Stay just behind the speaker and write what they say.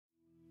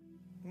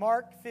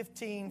Mark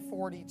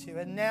 15:42.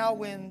 And now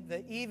when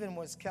the even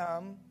was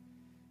come,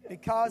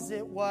 because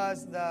it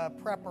was the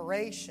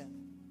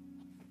preparation,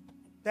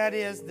 that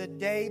is, the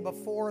day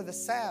before the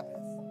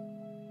Sabbath,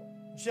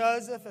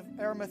 Joseph of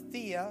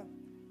Arimathea,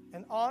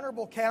 an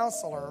honorable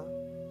counselor,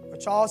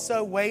 which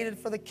also waited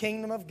for the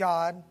kingdom of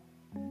God,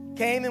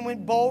 came and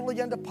went boldly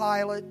unto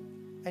Pilate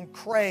and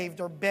craved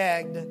or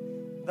begged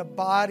the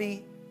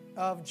body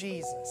of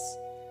Jesus.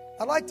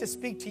 I'd like to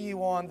speak to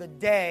you on the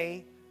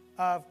day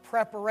of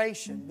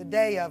preparation, the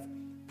day of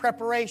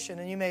preparation,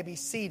 and you may be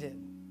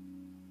seated.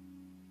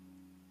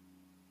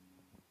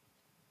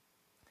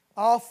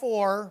 All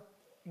four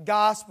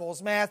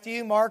Gospels,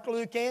 Matthew, Mark,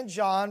 Luke, and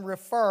John,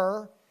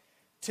 refer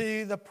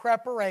to the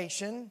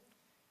preparation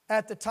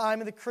at the time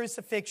of the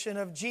crucifixion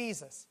of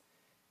Jesus.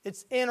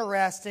 It's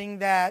interesting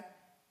that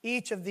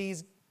each of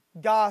these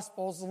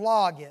Gospels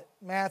log it.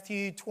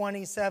 Matthew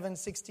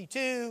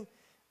 27:62,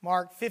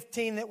 Mark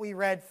 15 that we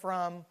read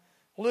from,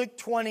 Luke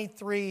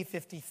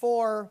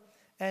 23:54,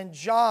 and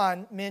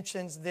John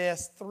mentions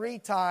this 3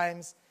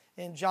 times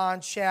in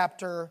John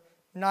chapter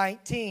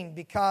 19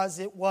 because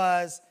it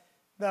was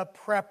the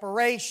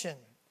preparation.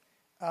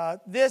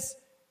 The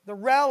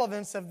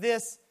relevance of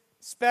this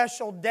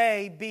special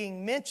day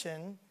being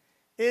mentioned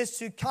is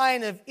to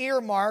kind of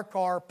earmark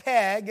or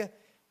peg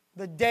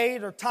the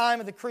date or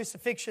time of the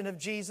crucifixion of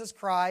Jesus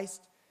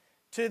Christ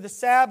to the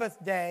Sabbath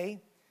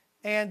day.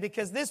 And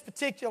because this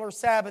particular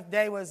Sabbath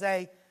day was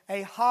a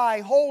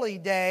high holy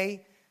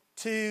day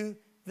to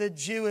the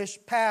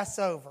Jewish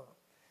Passover.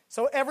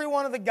 So every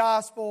one of the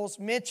Gospels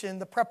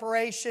mentioned the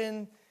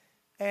preparation,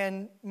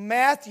 and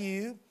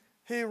Matthew,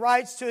 who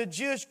writes to a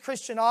Jewish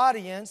Christian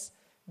audience,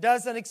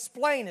 doesn't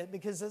explain it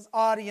because his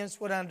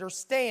audience would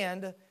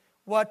understand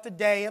what the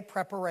day of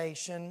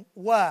preparation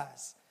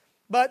was.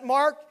 But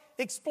Mark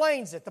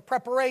explains it. The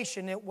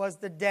preparation, it was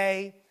the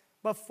day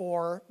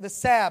before the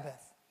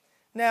Sabbath.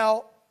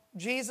 Now,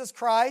 Jesus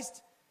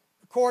Christ,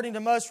 according to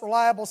most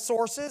reliable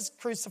sources,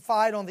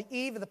 crucified on the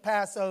eve of the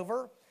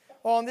Passover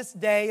on this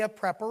day of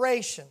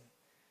preparation.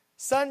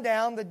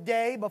 Sundown, the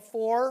day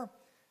before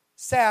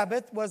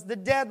Sabbath, was the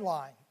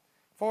deadline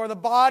for the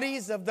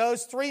bodies of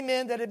those 3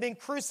 men that had been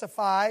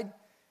crucified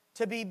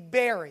to be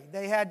buried.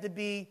 They had to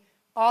be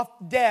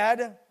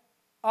dead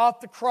off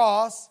the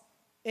cross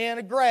in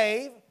a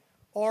grave,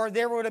 or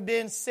there would have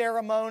been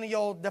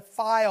ceremonial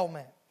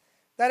defilement.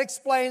 That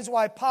explains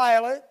why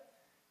Pilate,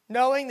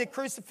 knowing the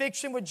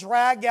crucifixion would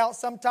drag out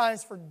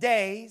sometimes for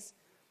days,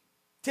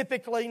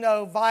 typically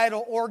no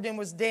vital organ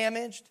was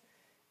damaged,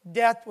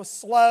 death was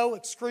slow,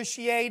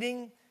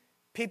 excruciating,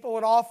 people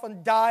would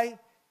often die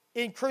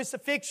in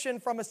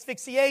crucifixion from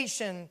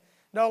asphyxiation,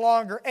 no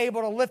longer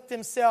able to lift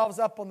themselves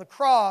up on the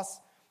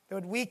cross. They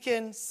would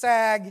weaken,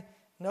 sag,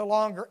 no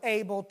longer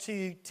able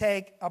to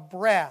take a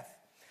breath.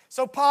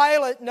 So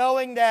Pilate,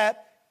 knowing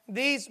that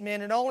these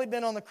men had only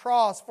been on the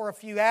cross for a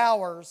few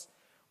hours,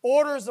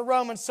 orders the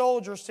Roman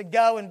soldiers to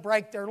go and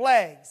break their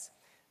legs.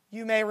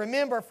 You may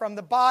remember from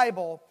the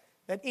Bible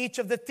that each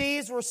of the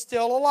thieves were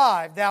still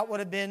alive. That would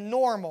have been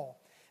normal.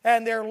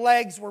 And their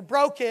legs were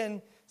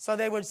broken, so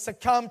they would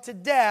succumb to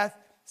death,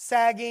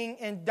 sagging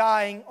and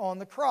dying on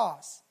the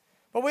cross.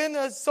 But when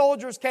the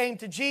soldiers came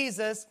to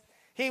Jesus,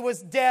 he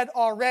was dead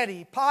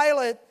already.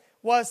 Pilate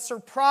was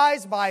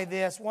surprised by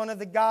this. One of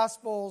the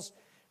Gospels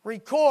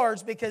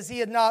records because he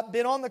had not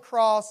been on the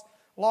cross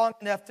long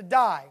enough to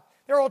die.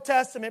 Their Old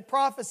Testament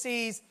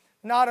prophecies,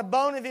 not a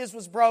bone of his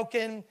was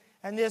broken,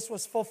 and this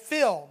was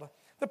fulfilled.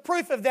 The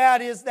proof of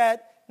that is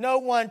that no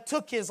one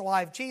took his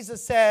life.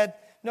 Jesus said,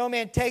 "No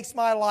man takes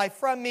my life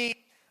from me.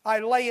 I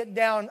lay it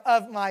down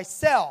of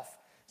myself."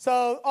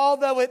 So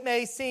although it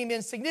may seem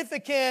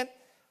insignificant,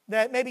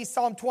 that maybe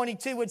Psalm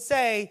 22 would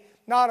say,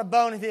 not a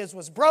bone of his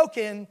was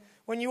broken,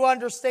 when you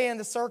understand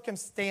the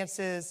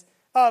circumstances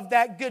of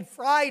that Good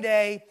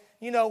Friday,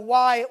 you know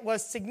why it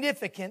was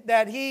significant,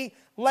 that he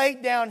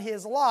laid down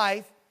his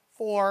life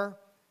for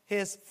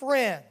his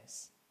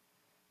friends.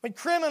 When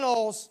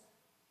criminals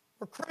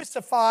were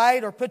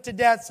crucified or put to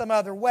death some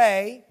other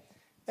way,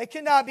 they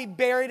could not be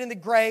buried in the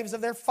graves of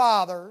their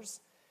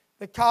fathers,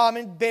 the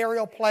common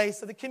burial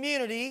place of the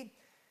community.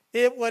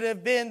 It would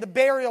have been the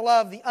burial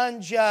of the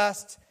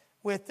unjust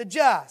with the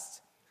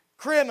just.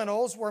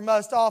 Criminals were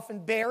most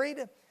often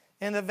buried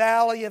in the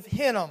valley of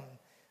Hinnom,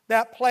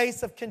 that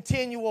place of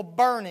continual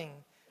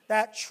burning,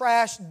 that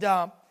trash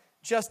dump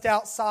just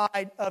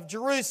outside of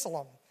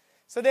Jerusalem.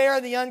 So there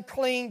are the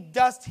unclean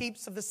dust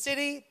heaps of the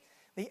city,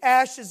 the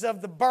ashes of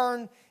the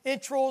burned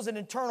entrails and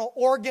internal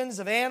organs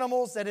of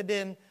animals that had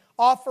been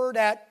offered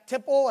at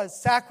temple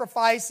as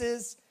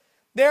sacrifices.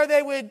 There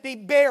they would be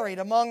buried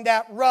among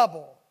that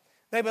rubble.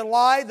 They would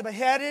lie, the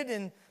beheaded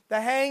and the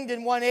hanged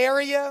in one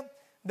area,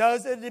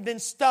 those that had been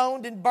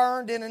stoned and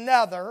burned in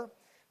another.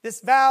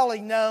 This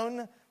valley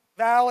known,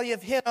 Valley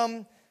of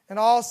Hinnom, and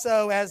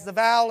also as the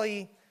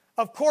Valley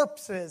of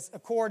Corpses,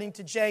 according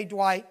to J.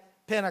 Dwight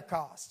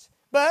Pentecost.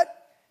 But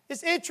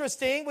it's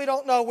interesting, we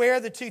don't know where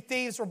the 2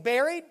 thieves were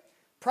buried.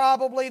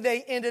 Probably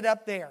they ended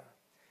up there.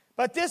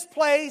 But this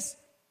place,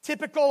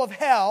 typical of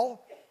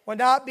hell, would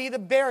not be the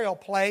burial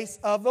place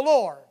of the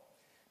Lord.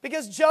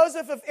 Because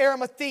Joseph of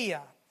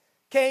Arimathea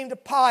came to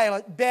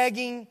Pilate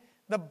begging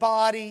the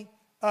body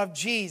of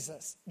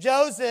Jesus.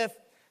 Joseph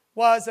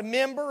was a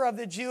member of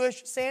the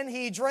Jewish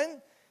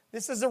Sanhedrin.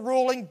 This is a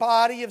ruling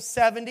body of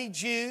 70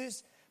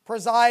 Jews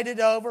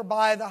presided over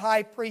by the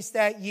high priest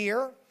that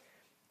year.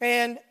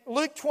 And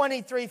Luke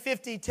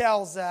 23:50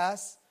 tells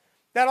us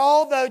that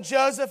although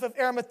Joseph of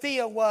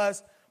Arimathea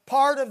was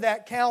part of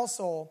that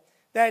council,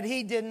 that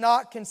he did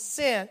not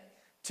consent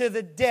to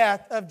the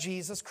death of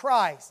Jesus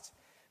Christ.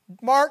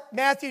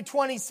 Matthew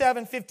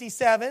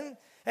 27:57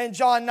 and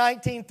John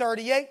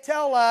 19:38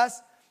 tell us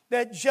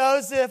that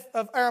Joseph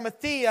of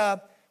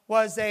Arimathea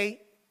was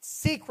a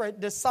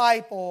secret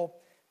disciple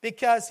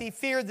because he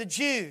feared the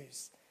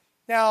Jews.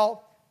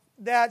 Now,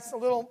 that's a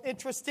little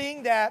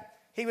interesting that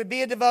he would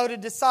be a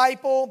devoted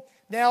disciple.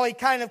 Now he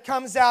kind of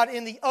comes out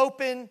in the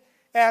open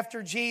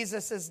after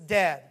Jesus is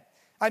dead.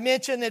 I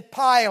mentioned that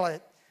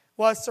Pilate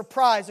was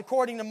surprised,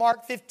 according to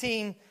Mark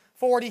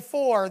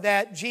 15:44,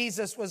 that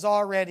Jesus was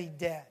already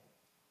dead.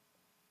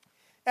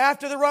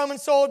 After the Roman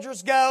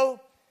soldiers go,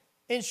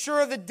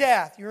 ensure the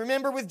death. You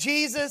remember with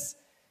Jesus,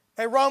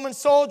 a Roman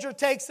soldier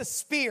takes a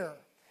spear,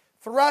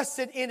 thrusts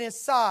it in his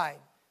side.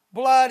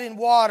 Blood and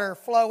water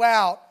flow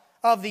out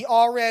of the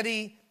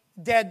already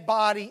dead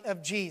body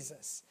of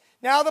Jesus.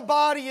 Now the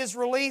body is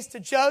released to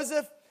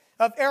Joseph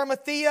of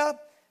Arimathea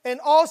and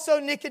also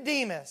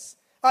Nicodemus,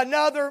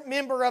 another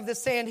member of the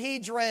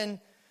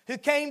Sanhedrin who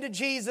came to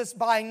Jesus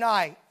by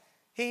night.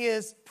 He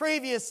is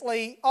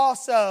previously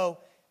also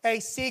a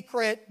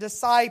secret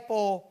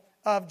disciple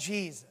of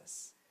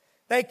Jesus.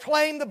 They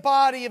claim the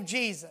body of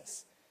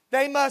Jesus.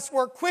 They must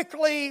work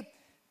quickly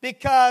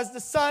because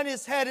the sun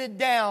is headed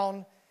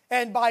down,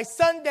 and by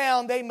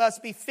sundown they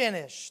must be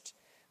finished.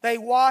 They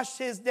wash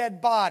his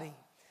dead body.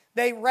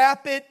 They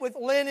wrap it with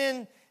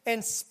linen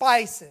and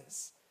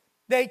spices.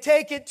 They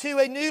take it to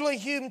a newly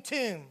hewn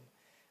tomb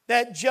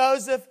that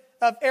Joseph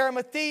of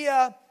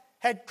Arimathea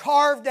had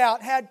carved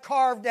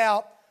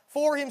out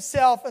for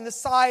himself in the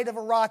side of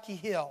a rocky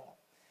hill.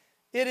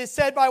 It is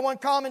said by one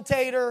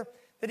commentator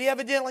that he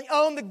evidently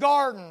owned the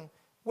garden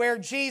where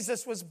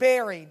Jesus was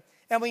buried.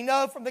 And we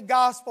know from the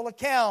gospel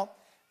account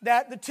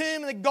that the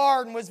tomb in the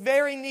garden was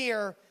very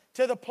near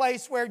to the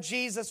place where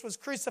Jesus was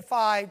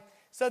crucified,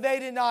 so they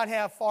did not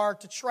have far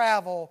to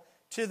travel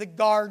to the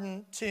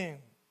garden tomb.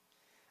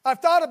 I've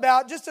thought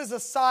about, just as a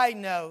side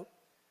note,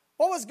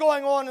 what was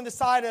going on in the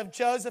side of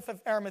Joseph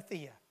of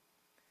Arimathea.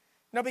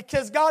 Now,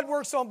 because God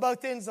works on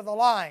both ends of the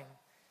line,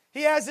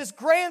 he has this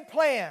grand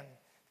plan.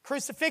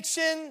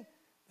 Crucifixion,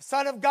 the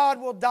Son of God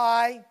will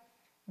die,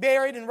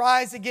 buried and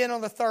rise again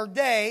on the third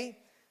day,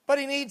 but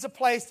he needs a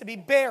place to be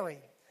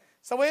buried.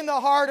 So in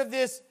the heart of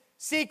this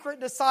secret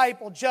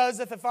disciple,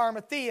 Joseph of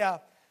Arimathea,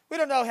 we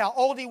don't know how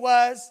old he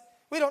was.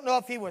 We don't know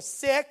if he was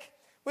sick.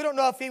 We don't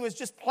know if he was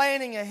just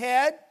planning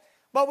ahead.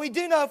 But we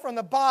do know from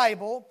the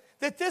Bible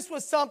that this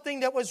was something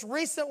that was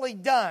recently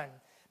done.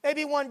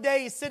 Maybe one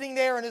day he's sitting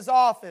there in his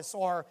office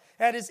or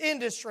at his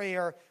industry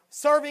or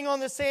serving on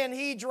the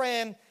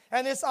Sanhedrin,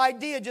 and this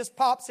idea just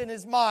pops in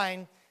his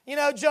mind. You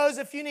know,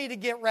 Joseph, you need to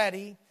get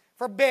ready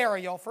for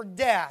burial, for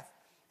death.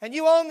 And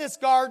you own this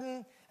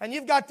garden, and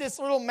you've got this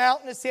little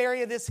mountainous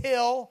area, this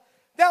hill.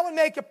 That would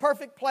make a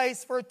perfect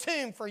place for a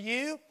tomb for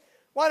you.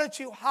 Why don't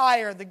you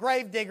hire the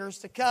grave diggers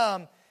to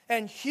come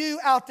and hew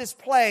out this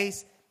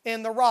place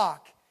in the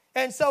rock?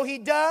 And so he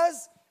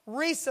does.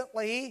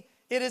 Recently,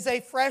 it is a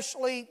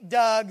freshly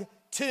dug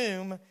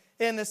tomb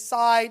in the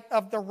side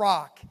of the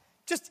rock.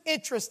 Just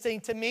interesting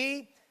to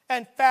me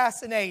and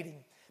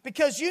fascinating,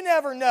 because you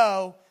never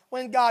know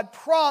when God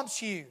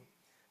prompts you,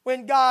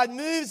 when God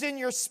moves in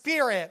your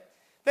spirit,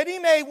 that he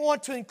may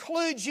want to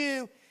include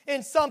you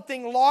in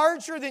something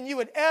larger than you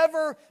would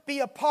ever be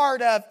a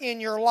part of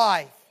in your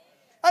life.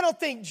 I don't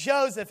think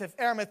Joseph of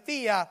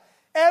Arimathea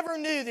ever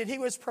knew that he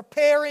was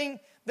preparing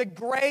the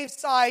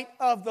gravesite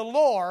of the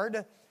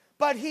Lord,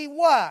 but he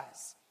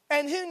was.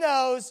 And who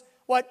knows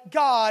what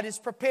God is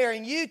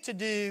preparing you to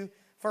do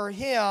for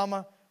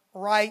him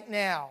right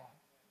now.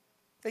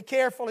 They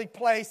carefully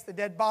placed the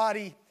dead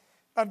body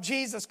of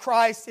Jesus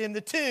Christ in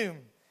the tomb.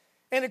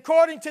 And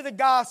according to the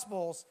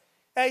Gospels,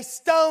 a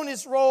stone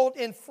is rolled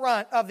in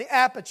front of the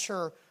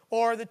aperture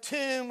or the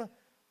tomb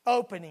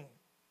opening.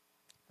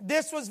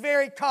 This was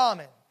very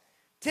common.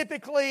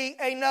 Typically,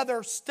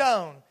 another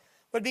stone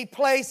would be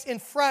placed in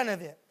front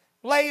of it.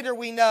 Later,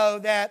 we know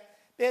that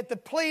at the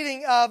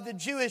pleading of the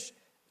Jewish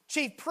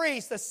chief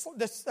priests,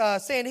 the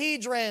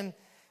Sanhedrin,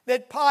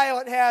 that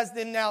Pilate has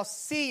them now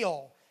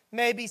seal,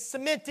 maybe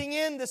cementing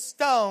in the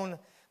stone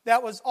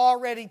that was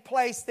already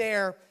placed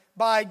there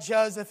by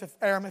Joseph of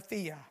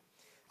Arimathea.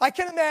 I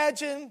can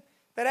imagine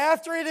that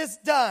after it is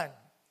done,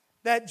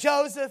 that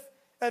Joseph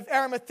of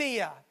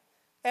Arimathea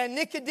and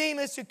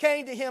Nicodemus, who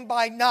came to him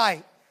by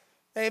night,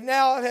 they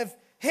now have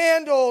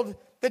handled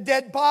the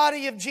dead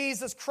body of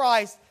Jesus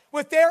Christ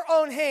with their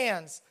own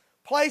hands,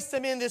 placed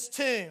him in this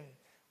tomb,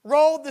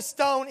 rolled the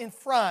stone in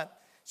front,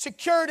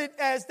 secured it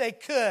as they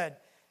could,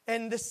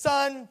 and the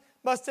sun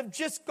must have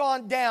just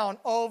gone down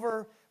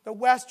over the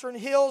western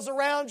hills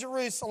around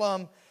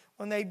Jerusalem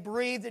when they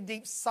breathed a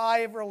deep sigh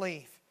of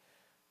relief.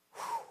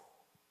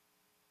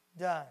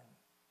 Done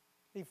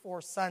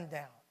before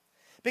sundown.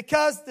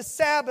 Because the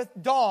Sabbath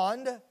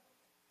dawned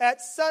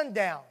at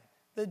sundown.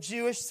 The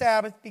Jewish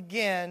Sabbath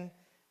began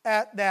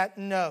at that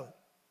note.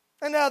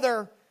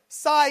 Another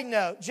side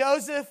note,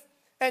 Joseph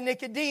and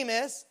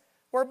Nicodemus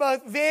were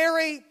both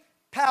very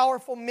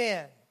powerful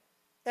men.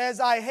 As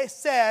I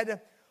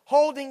said,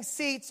 holding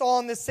seats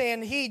on the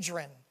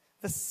Sanhedrin,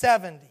 the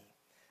 70.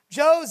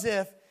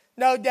 Joseph,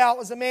 no doubt,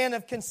 was a man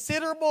of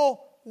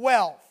considerable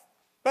wealth.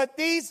 But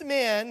these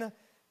men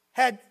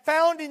had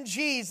found in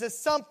Jesus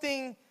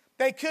something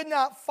they could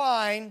not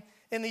find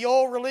in the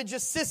old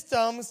religious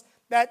systems,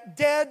 that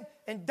dead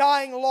and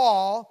dying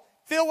law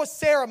filled with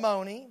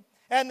ceremony,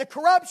 and the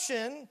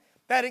corruption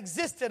that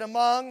existed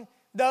among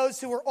those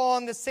who were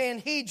on the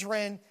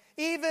Sanhedrin,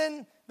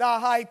 even the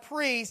high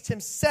priest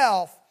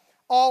himself,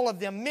 all of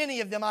them,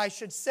 many of them I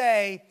should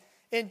say,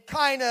 in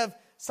kind of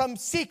some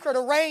secret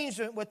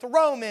arrangement with the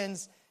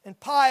Romans and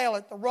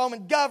Pilate, the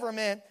Roman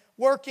government,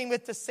 working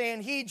with the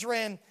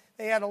Sanhedrin.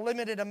 They had a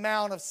limited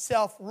amount of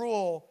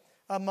self-rule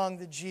among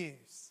the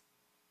Jews.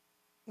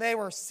 They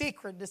were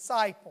secret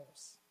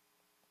disciples.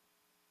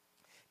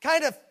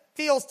 Kind of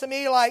feels to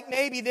me like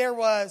maybe there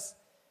was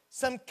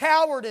some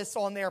cowardice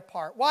on their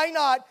part. Why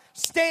not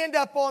stand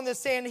up on the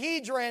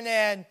Sanhedrin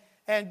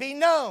and be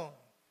known?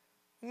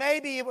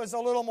 Maybe it was a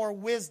little more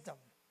wisdom.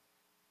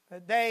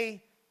 That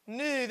they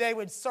knew they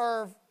would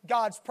serve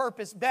God's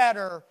purpose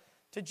better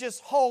to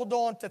just hold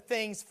on to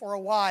things for a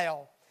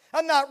while.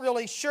 I'm not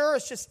really sure.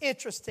 It's just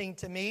interesting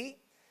to me.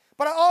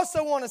 But I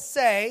also want to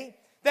say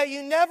that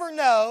you never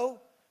know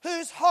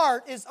whose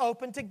heart is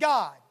open to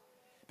God.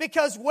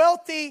 Because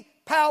wealthy,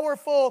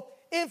 powerful,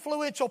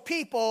 influential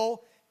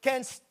people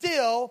can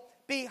still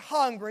be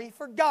hungry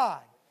for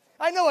God.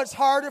 I know it's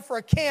harder for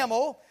a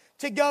camel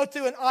to go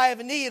through an eye of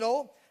a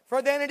needle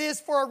than it is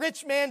for a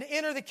rich man to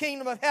enter the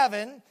kingdom of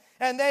heaven,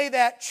 and they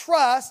that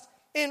trust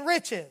in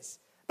riches.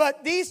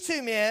 But these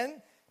two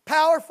men,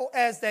 powerful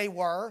as they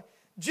were,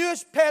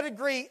 Jewish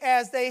pedigree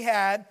as they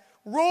had,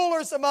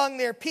 rulers among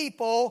their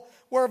people,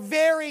 were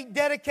very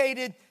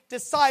dedicated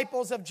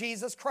disciples of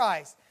Jesus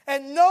Christ.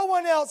 And no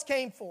one else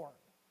came forward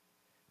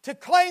to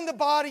claim the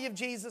body of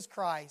Jesus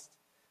Christ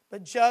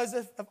but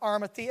Joseph of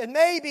Arimathea. And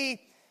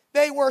maybe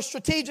they were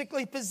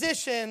strategically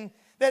positioned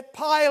that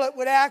Pilate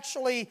would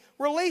actually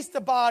release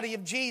the body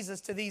of Jesus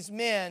to these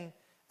men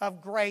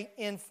of great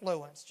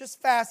influence.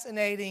 Just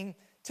fascinating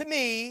to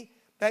me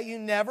that you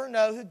never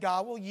know who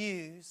God will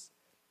use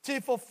to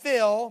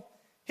fulfill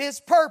His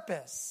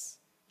purpose.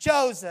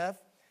 Joseph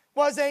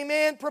was a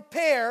man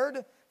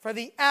prepared for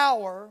the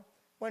hour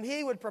when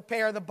he would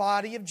prepare the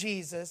body of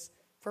Jesus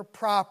for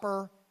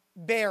proper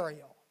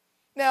burial.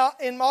 Now,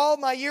 in all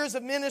my years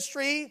of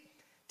ministry,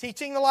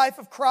 teaching the life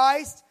of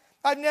Christ,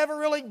 I've never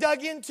really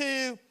dug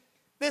into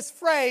this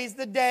phrase,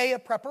 the day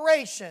of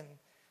preparation.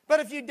 But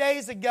a few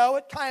days ago,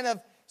 it kind of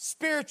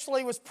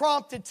spiritually was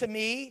prompted to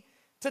me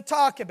to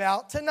talk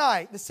about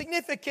tonight. The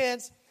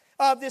significance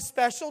of this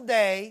special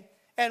day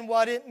and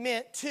what it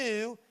meant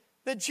to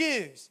the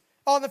Jews.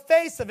 On the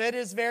face of it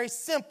is very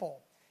simple.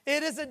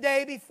 It is a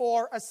day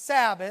before a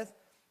Sabbath.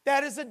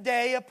 That is a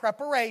day of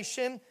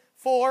preparation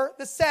for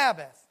the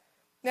Sabbath.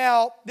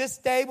 Now, this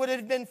day would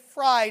have been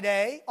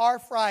Friday, our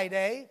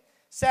Friday.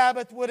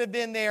 Sabbath would have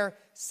been their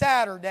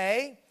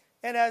Saturday.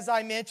 And as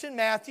I mentioned,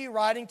 Matthew,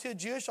 writing to a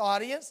Jewish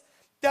audience,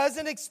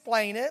 doesn't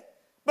explain it.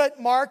 But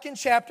Mark in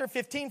chapter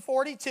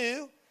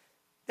 15:42,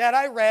 that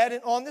I read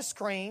and on the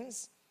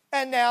screens.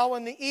 And now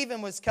when the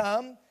even was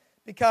come,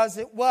 because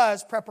it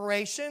was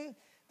preparation,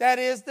 that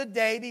is the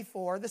day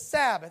before the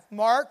Sabbath.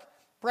 Mark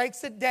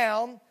breaks it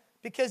down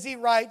because he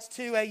writes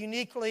to a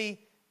uniquely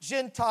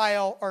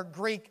Gentile or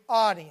Greek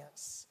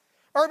audience.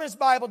 Urban's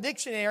Bible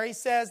Dictionary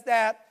says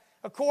that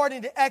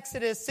according to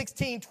Exodus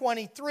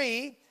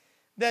 16:23,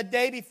 the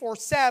day before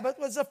Sabbath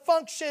was a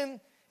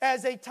function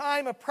as a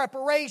time of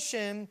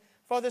preparation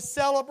for the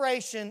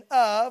celebration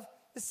of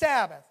the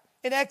Sabbath.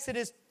 In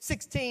Exodus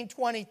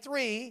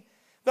 16:23,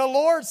 the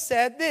Lord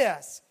said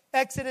this,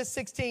 Exodus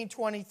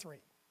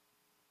 16:23.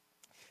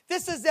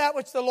 This is that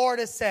which the Lord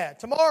has said.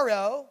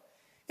 Tomorrow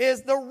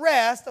is the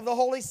rest of the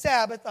holy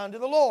Sabbath unto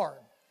the Lord.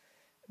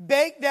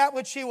 Bake that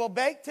which you will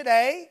bake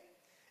today,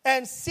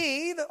 and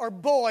seethe or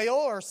boil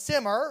or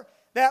simmer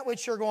that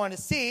which you're going to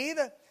seethe,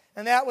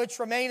 and that which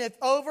remaineth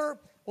over,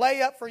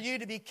 lay up for you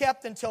to be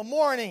kept until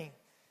morning.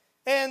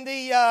 And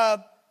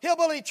the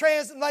Hillbilly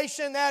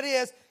translation, that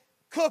is,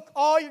 cook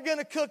all you're going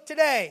to cook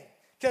today,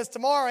 because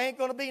tomorrow ain't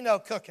going to be no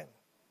cooking.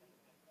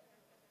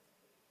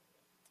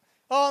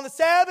 On the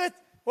Sabbath,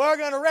 we're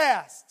going to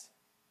rest.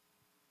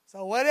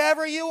 So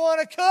whatever you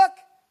want to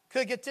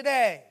cook it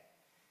today.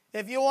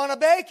 If you want to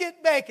bake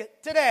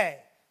it today.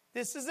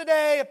 This is a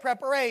day of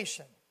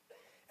preparation.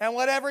 And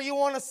whatever you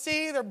want to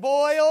seethe or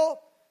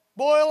boil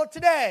it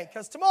today.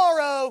 Because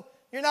tomorrow,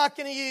 you're not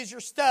going to use your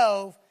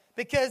stove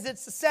because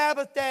it's the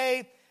Sabbath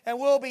day and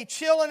we'll be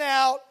chilling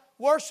out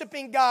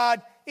worshiping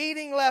God,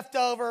 eating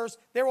leftovers.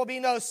 There will be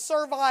no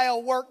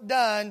servile work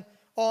done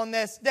on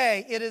this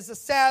day. It is a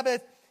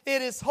Sabbath.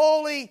 It is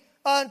holy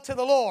unto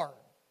the Lord.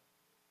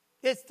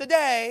 It's the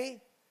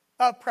day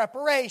of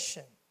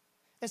preparation.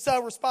 And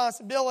so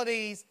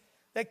responsibilities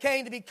that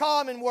came to be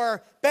common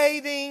were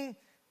bathing,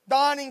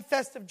 donning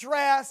festive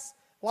dress,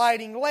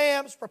 lighting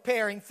lamps,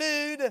 preparing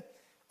food,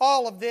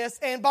 all of this.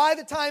 And by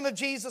the time of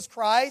Jesus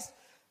Christ,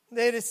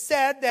 it is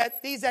said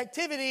that these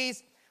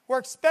activities were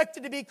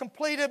expected to be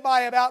completed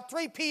by about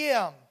 3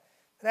 p.m.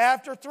 And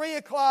after 3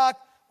 o'clock,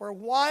 we're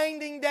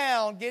winding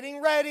down,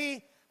 getting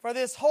ready for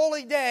this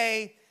holy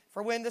day.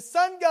 For when the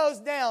sun goes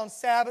down,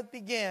 Sabbath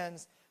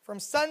begins. From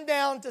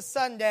sundown to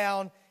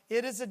sundown,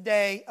 it is a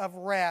day of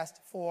rest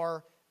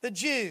for the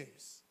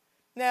Jews.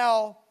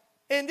 Now,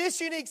 in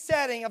this unique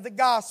setting of the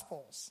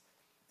Gospels,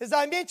 as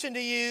I mentioned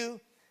to you,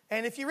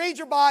 and if you read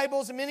your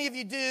Bibles, and many of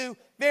you do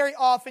very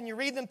often, you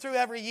read them through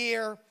every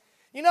year,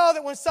 you know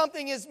that when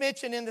something is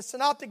mentioned in the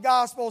Synoptic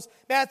Gospels,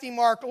 Matthew,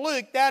 Mark,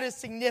 Luke, that is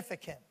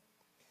significant.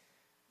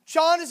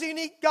 John is a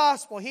unique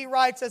gospel. He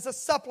writes as a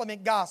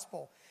supplement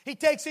gospel. He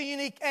takes a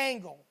unique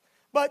angle.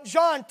 But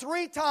John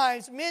 3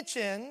 times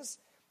mentions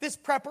this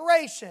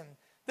preparation.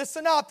 The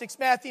Synoptics,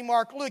 Matthew,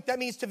 Mark, Luke, that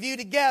means to view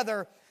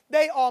together,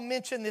 they all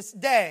mention this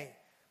day.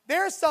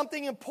 There's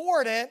something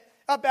important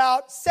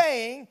about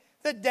saying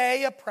the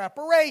day of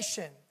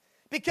preparation.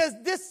 Because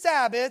this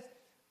Sabbath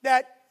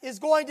that is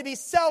going to be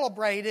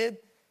celebrated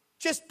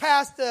just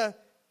past the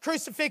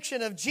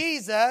crucifixion of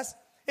Jesus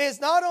is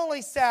not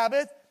only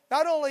Sabbath,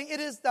 not only it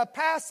is the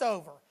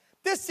Passover.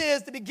 This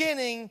is the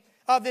beginning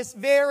of this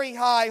very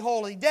high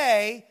holy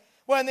day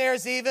when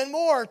there's even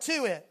more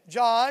to it.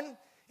 John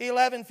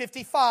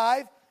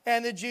 11:55,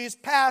 and the Jews'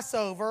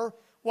 Passover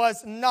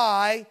was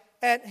nigh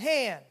at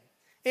hand.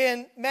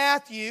 In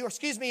John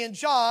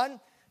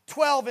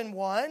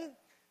 12:1,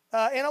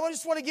 and I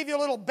just want to give you a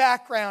little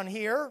background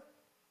here.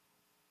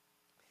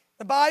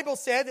 The Bible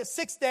said that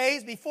 6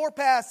 days before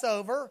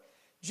Passover,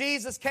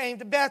 Jesus came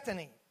to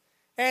Bethany.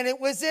 And it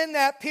was in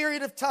that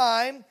period of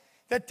time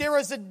that there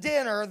was a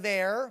dinner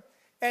there,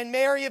 and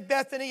Mary of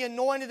Bethany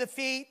anointed the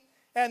feet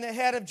and the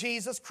head of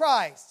Jesus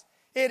Christ.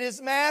 It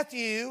is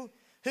Matthew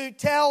who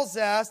tells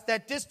us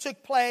that this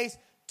took place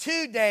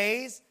 2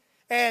 days,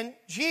 and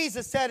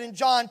Jesus said in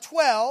John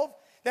 12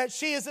 that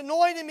she has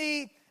anointed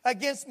me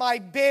against my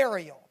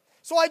burial.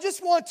 So I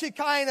just want to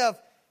kind of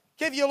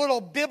give you a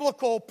little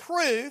biblical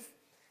proof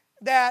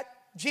that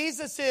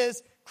Jesus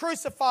is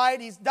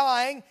crucified, he's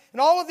dying,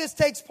 and all of this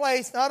takes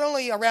place not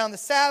only around the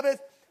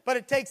Sabbath, but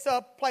it takes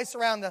place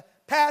around the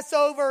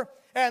Passover,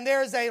 and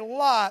there's a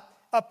lot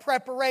of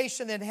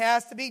preparation that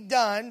has to be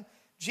done.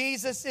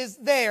 Jesus is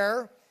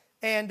there,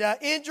 and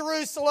in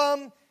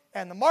Jerusalem,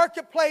 and the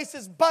marketplace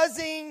is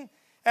buzzing,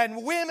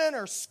 and women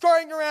are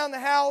scurrying around the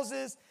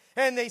houses,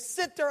 and they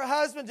sent their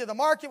husband to the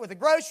market with a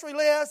grocery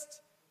list.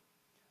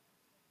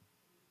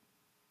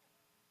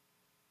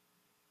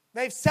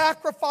 They've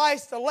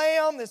sacrificed a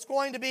lamb that's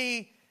going to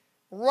be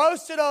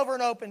roasted over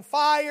an open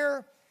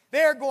fire.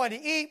 They're going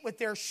to eat with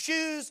their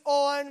shoes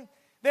on.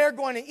 They're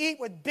going to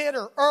eat with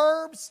bitter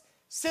herbs,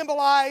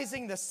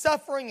 symbolizing the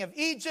suffering of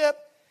Egypt.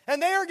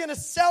 And they are going to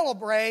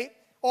celebrate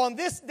on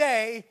this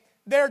day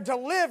their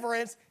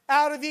deliverance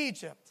out of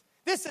Egypt.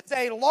 This is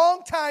a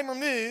long time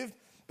removed,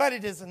 but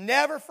it is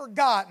never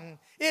forgotten.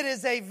 It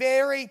is a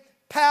very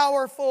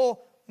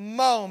powerful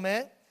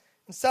moment.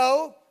 And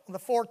so, on the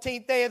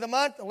 14th day of the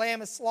month, the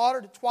lamb is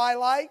slaughtered at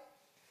twilight.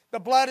 The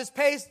blood is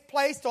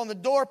placed on the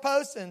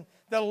doorpost and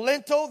the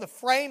lintel, the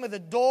frame of the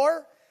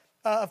door.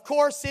 Of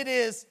course, it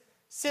is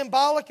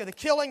symbolic of the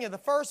killing of the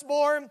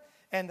firstborn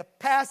and the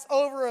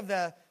Passover of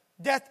the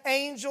death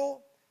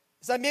angel.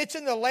 As I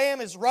mentioned, the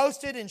lamb is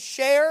roasted and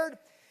shared.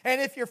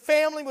 And if your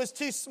family was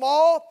too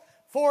small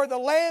for the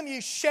lamb, you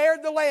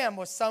shared the lamb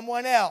with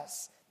someone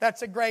else.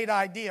 That's a great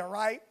idea,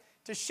 right?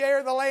 To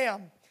share the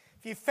lamb.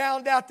 If you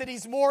found out that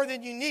he's more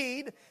than you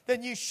need,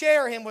 then you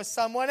share him with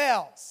someone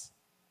else.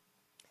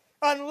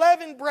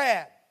 Unleavened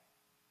bread.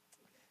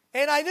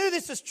 And I knew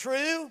this is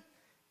true,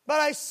 but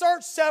I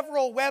searched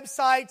several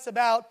websites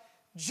about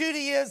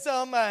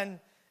Judaism,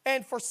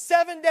 and for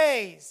 7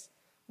 days,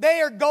 they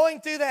are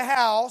going through the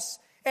house,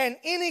 and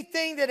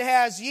anything that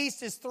has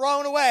yeast is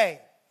thrown away.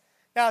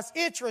 Now, it's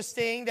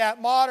interesting that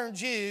modern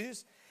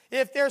Jews,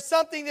 if there's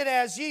something that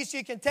has yeast,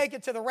 you can take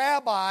it to the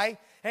rabbi,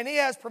 and he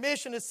has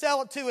permission to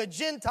sell it to a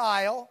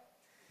Gentile.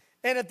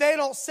 And if they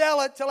don't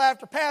sell it till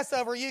after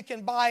Passover, you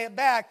can buy it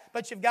back,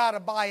 but you've got to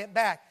buy it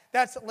back.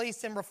 That's at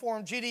least in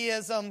Reform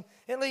Judaism,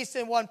 at least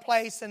in one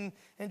place, and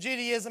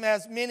Judaism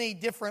has many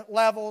different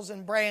levels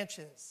and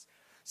branches.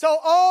 So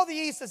all the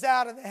yeast is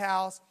out of the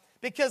house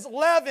because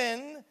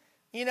leaven,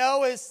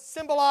 is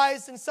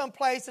symbolized in some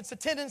place. It's a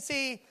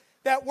tendency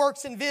that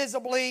works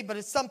invisibly, but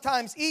it's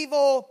sometimes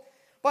evil.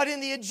 But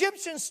in the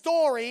Egyptian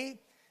story,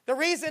 the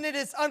reason it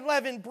is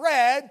unleavened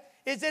bread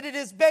is that it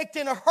is baked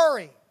in a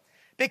hurry.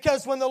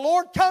 Because when the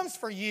Lord comes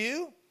for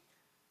you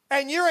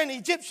and you're in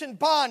Egyptian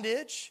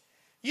bondage,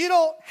 you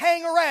don't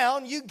hang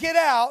around, you get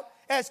out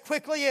as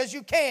quickly as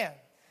you can.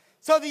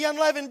 So the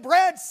unleavened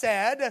bread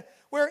said,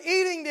 we're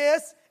eating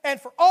this, and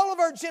for all of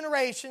our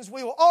generations,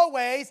 we will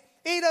always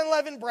eat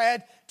unleavened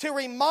bread to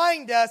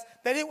remind us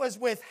that it was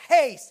with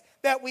haste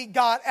that we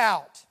got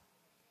out.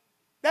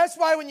 That's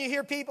why when you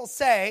hear people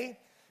say,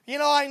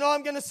 I know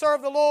I'm going to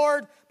serve the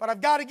Lord, but I've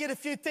got to get a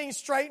few things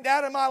straightened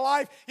out in my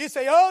life. You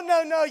say, oh,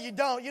 no, you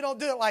don't. You don't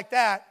do it like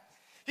that.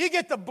 You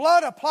get the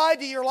blood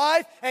applied to your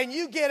life, and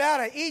you get out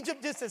of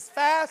Egypt just as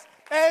fast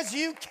as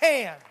you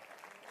can.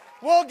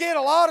 We'll get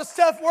a lot of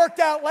stuff worked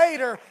out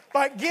later,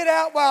 but get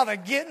out while the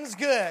getting's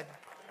good.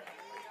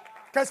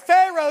 Because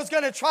Pharaoh's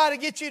going to try to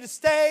get you to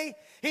stay.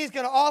 He's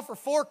going to offer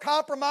 4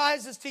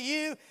 compromises to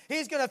you.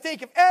 He's going to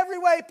think of every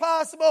way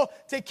possible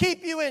to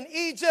keep you in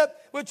Egypt,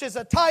 which is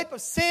a type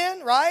of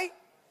sin, right?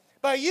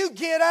 But you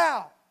get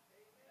out.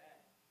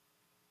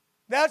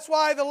 That's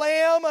why the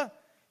lamb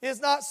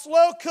is not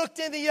slow cooked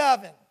in the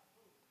oven.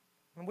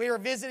 When we were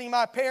visiting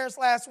my parents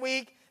last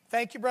week,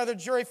 thank you, Brother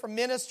Jury, for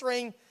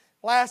ministering.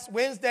 Last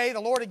Wednesday, the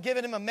Lord had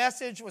given him a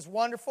message. It was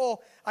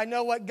wonderful. I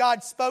know what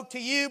God spoke to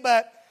you,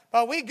 but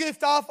we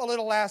goofed off a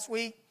little last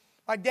week.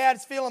 My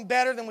dad's feeling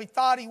better than we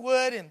thought he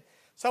would, and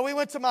so we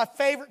went to my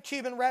favorite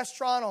Cuban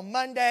restaurant on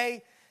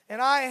Monday,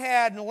 and I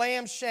had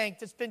lamb shank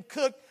that's been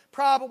cooked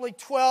probably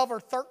 12 or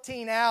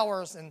 13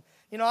 hours, and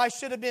I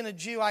should have been a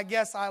Jew. I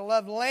guess I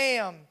love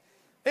lamb.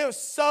 It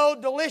was so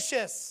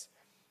delicious.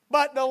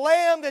 But the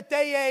lamb that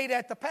they ate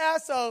at the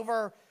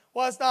Passover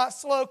was not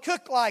slow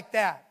cooked like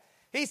that.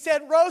 He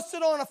said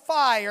roasted on a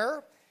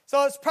fire,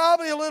 so it's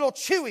probably a little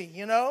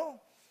chewy,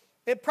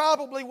 It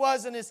probably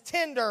wasn't as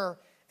tender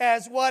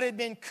as what had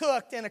been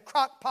cooked in a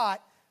crock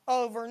pot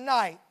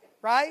overnight,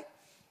 right?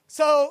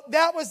 So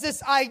that was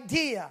this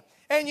idea.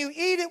 And you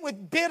eat it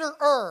with bitter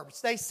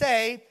herbs. They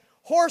say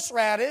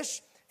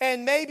horseradish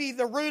and maybe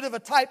the root of a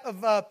type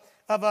of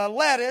a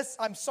lettuce.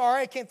 I'm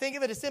sorry, I can't think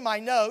of it. It's in my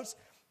notes,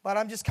 but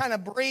I'm just kind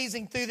of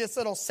breezing through this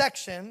little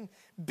section.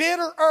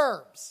 Bitter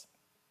herbs.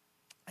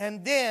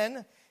 And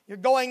then you're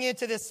going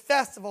into this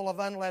festival of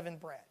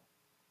unleavened bread.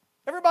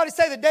 Everybody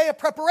say the day of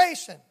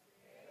preparation.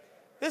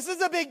 This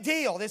is a big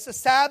deal. This is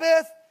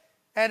Sabbath,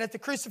 and at the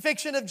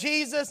crucifixion of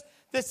Jesus,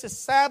 this is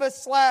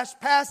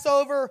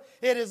Sabbath/Passover.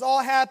 It is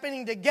all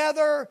happening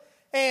together,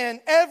 and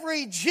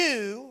every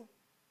Jew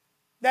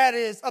that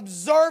is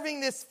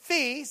observing this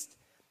feast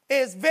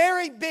is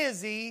very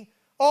busy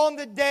on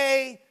the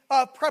day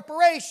of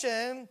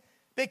preparation,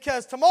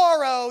 because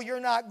tomorrow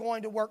you're not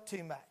going to work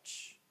too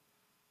much.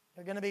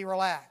 You're going to be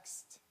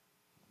relaxed.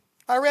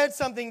 I read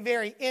something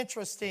very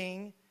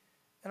interesting,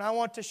 and I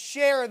want to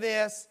share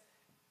this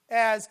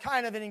as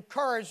kind of an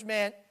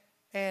encouragement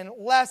and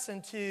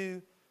lesson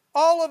to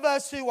all of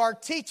us who are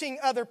teaching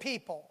other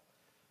people,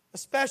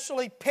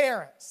 especially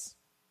parents.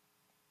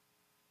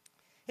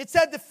 It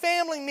said the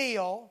family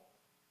meal,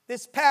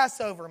 this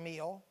Passover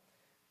meal,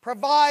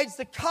 provides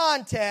the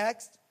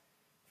context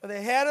for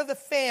the head of the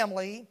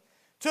family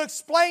to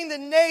explain the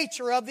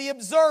nature of the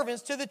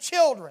observance to the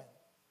children.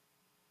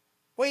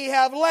 We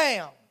have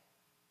lamb.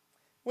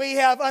 We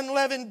have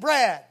unleavened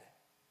bread.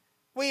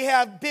 We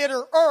have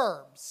bitter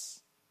herbs.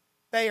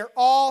 They are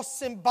all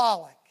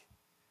symbolic.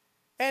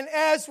 And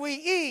as we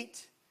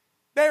eat,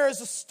 there is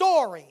a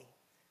story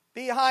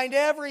behind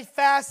every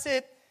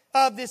facet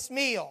of this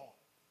meal.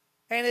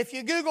 And if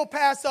you Google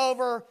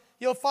Passover,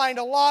 you'll find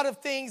a lot of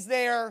things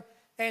there.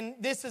 And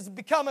this has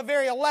become a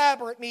very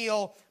elaborate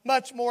meal,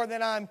 much more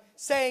than I'm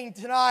saying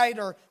tonight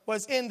or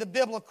was in the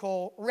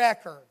biblical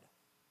record.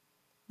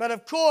 But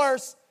of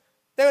course,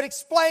 they would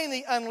explain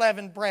the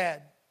unleavened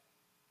bread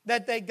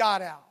that they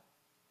got out.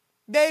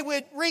 They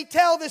would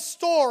retell this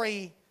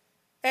story,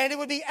 and it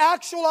would be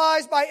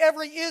actualized by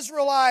every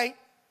Israelite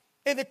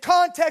in the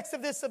context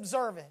of this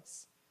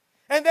observance.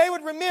 And they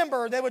would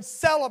remember, they would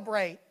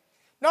celebrate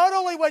not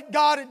only what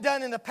God had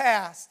done in the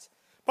past,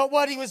 but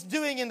what He was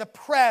doing in the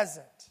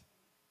present.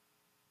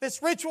 This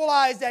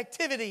ritualized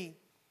activity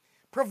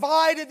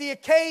provided the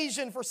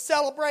occasion for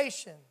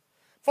celebration,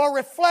 for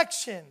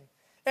reflection,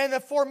 and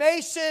the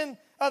formation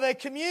of a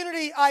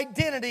community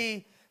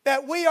identity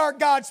that we are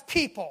God's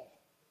people.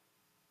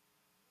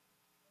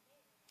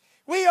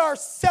 We are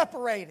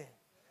separated.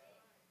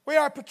 We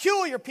are a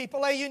peculiar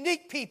people, a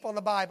unique people,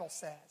 the Bible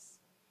says.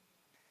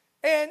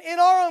 And in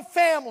our own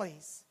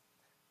families,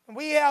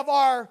 we have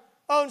our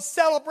own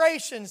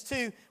celebrations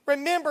to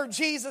remember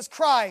Jesus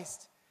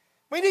Christ.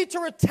 We need to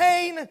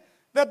retain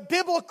the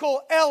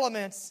biblical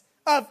elements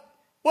of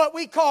what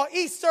we call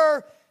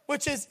Easter,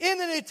 which is in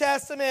the New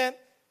Testament,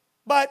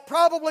 but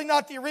probably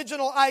not the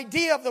original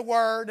idea of the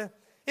word.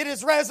 It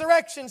is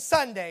Resurrection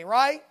Sunday,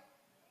 right?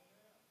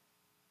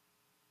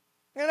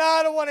 And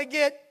I don't want to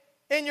get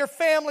in your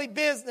family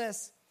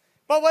business,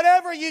 but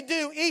whatever you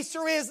do,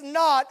 Easter is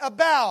not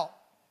about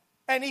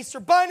an Easter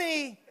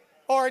bunny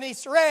or an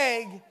Easter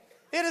egg.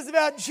 It is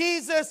about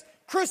Jesus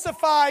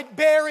crucified,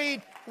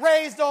 buried,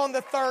 raised on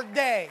the third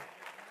day.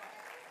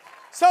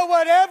 So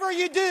whatever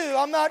you do,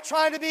 I'm not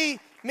trying to be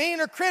mean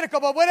or critical,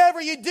 but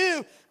whatever you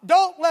do,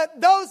 don't let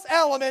those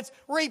elements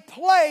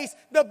replace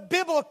the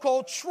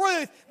biblical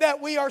truth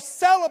that we are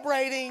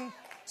celebrating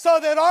so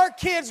that our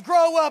kids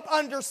grow up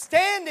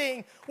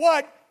understanding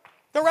what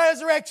the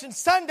Resurrection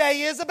Sunday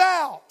is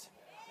about.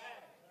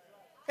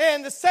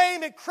 And the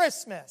same at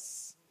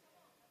Christmas.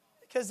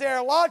 Because there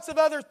are lots of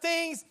other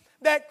things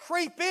that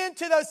creep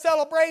into those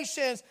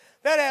celebrations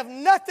that have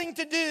nothing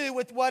to do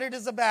with what it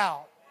is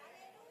about.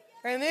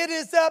 And it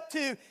is up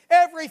to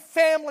every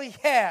family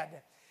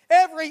head,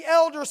 every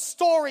elder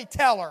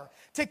storyteller,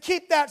 to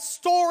keep that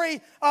story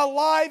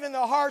alive in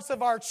the hearts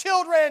of our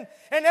children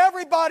and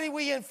everybody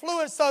we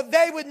influence, so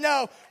they would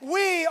know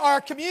we are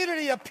a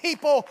community of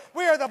people.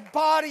 We are the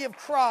body of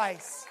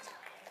Christ.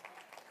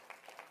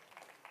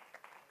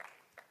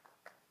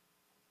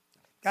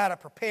 Got to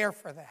prepare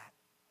for that.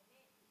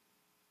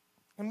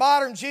 In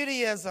modern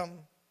Judaism,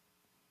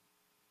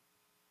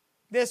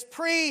 this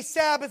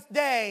pre-Sabbath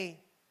day,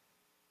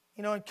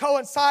 and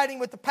coinciding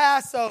with the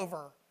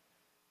Passover,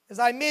 as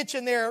I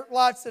mentioned, there's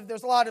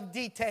a lot of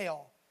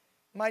detail.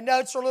 My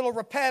notes are a little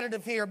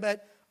repetitive here,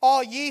 but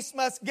all yeast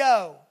must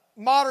go.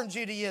 Modern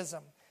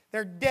Judaism,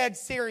 they're dead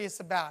serious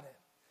about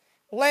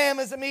it. Lamb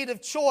is a meat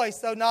of choice,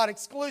 though not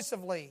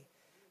exclusively.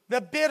 The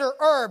bitter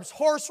herbs,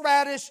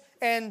 horseradish,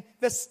 and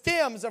the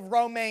stems of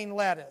romaine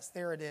lettuce.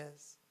 There it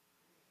is.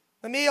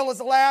 The meal is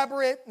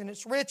elaborate and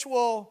it's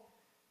ritual,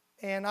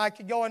 and I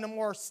could go into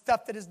more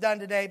stuff that is done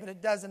today, but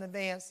it doesn't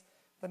advance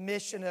the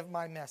mission of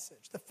my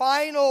message. The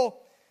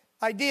final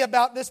idea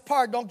about this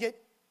part, don't get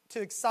too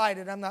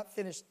excited, I'm not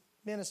finished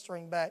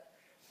ministering, but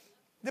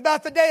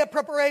about the day of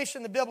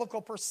preparation, the biblical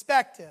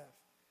perspective.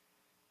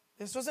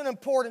 This was an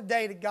important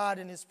day to God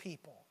and His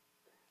people.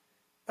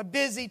 A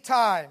busy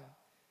time.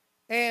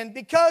 And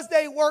because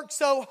they worked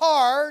so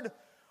hard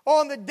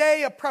on the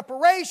day of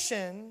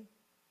preparation,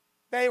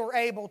 they were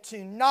able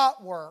to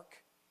not work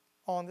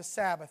on the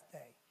Sabbath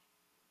day.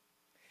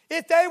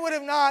 If they would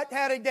have not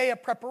had a day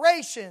of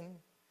preparation,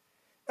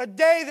 a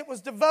day that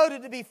was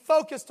devoted to be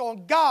focused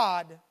on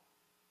God,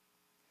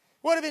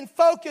 would have been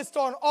focused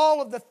on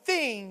all of the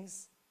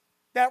things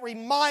that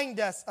remind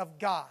us of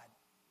God.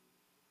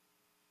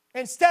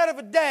 Instead of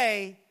a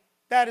day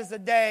that is a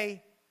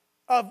day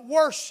of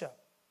worship.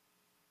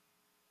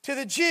 To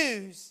the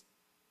Jews,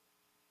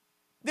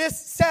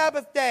 this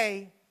Sabbath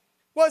day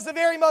was the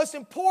very most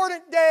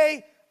important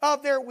day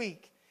of their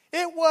week.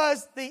 It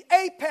was the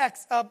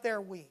apex of their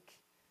week.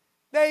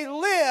 They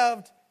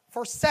lived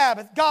for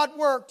Sabbath. God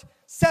worked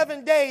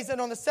 7 days,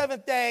 and on the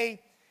seventh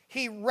day,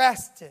 He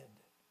rested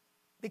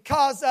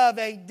because of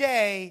a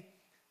day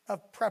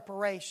of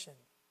preparation.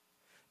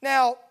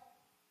 Now,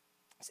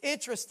 it's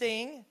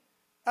interesting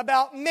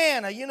about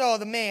manna. You know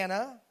the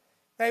manna.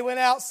 They went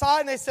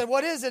outside and they said,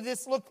 what is it?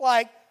 This looked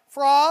like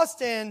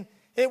frost, and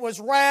it was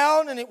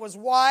round and it was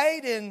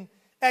white. And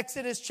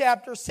Exodus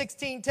chapter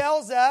 16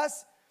 tells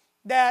us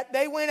that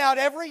they went out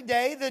every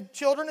day, the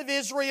children of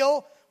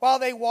Israel, while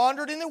they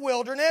wandered in the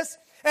wilderness,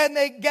 and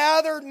they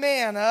gathered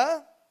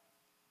manna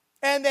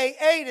and they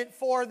ate it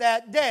for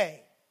that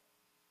day.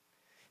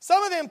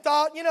 Some of them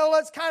thought,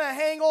 let's kind of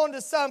hang on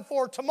to some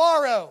for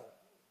tomorrow.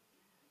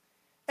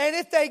 And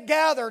if they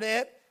gathered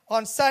it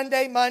on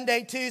Sunday,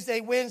 Monday,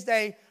 Tuesday,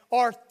 Wednesday,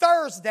 or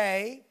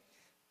Thursday,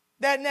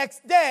 that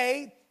next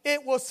day,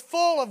 it was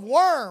full of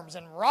worms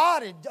and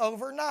rotted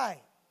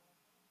overnight.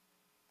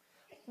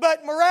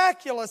 But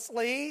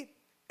miraculously,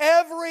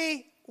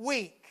 every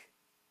week,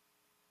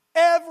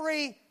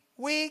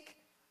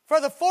 for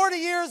the 40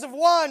 years of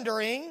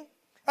wandering,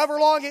 however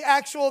long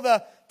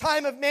the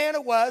time of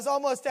manna was,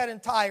 almost that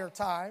entire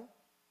time,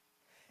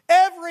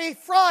 every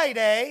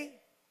Friday,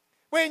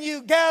 when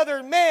you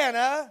gathered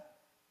manna,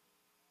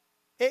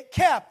 it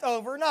kept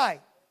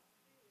overnight.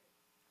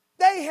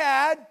 They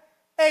had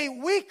a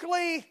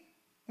weekly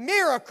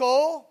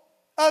miracle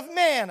of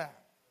manna.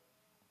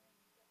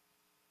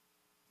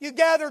 You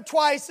gathered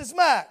twice as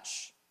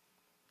much.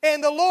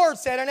 And the Lord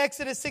said in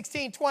Exodus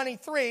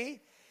 16:23,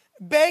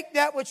 bake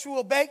that which you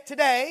will bake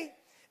today,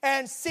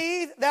 and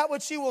seethe that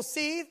which you will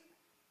seethe,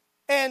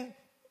 and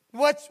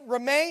what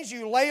remains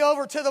you lay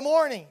over to the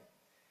morning.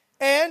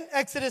 And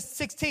Exodus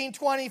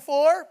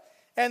 16:24,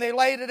 and they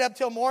laid it up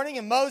till morning,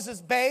 and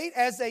Moses bade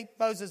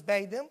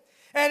them,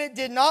 and it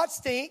did not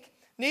stink,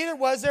 neither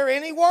was there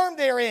any worm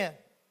therein.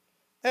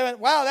 They went,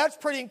 wow, that's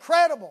pretty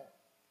incredible.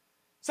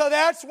 So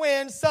that's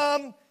when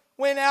some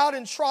went out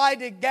and tried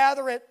to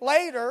gather it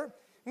later.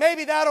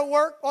 Maybe that'll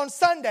work on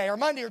Sunday or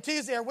Monday or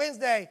Tuesday or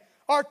Wednesday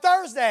or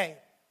Thursday.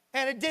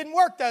 And it didn't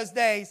work those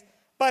days,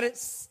 but it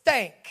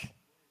stank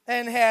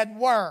and had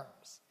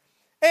worms.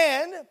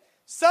 And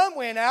some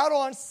went out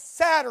on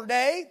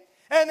Saturday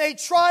and they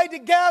tried to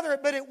gather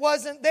it, but it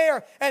wasn't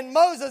there. And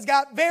Moses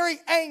got very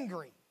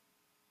angry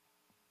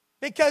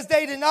because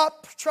they did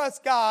not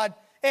trust God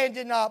and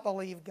did not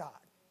believe God.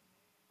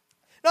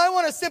 Now I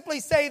want to simply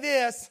say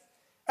this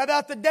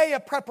about the day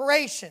of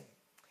preparation.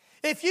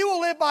 If you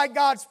will live by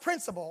God's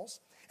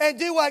principles and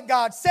do what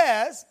God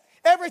says,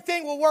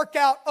 everything will work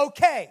out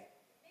okay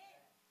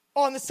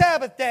on the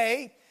Sabbath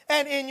day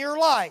and in your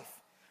life.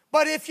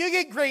 But if you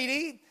get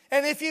greedy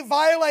and if you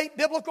violate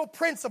biblical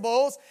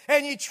principles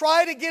and you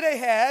try to get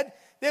ahead,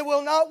 that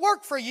will not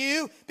work for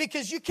you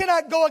because you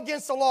cannot go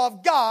against the law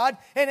of God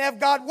and have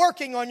God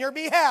working on your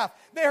behalf.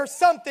 There are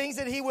some things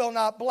that He will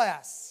not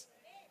bless.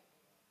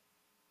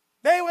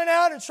 They went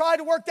out and tried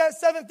to work that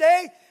seventh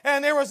day,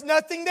 and there was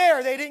nothing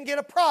there. They didn't get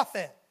a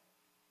profit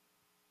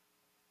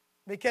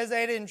because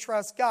they didn't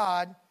trust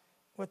God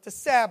with the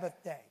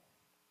Sabbath day.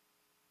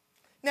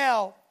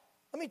 Now,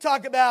 let me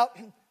talk about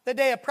the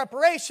day of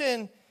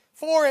preparation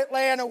for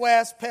Atlanta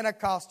West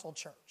Pentecostal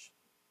Church.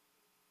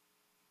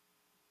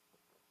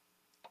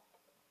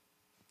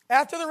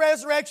 After the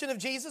resurrection of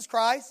Jesus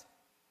Christ,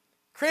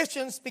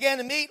 Christians began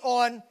to meet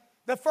on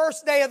the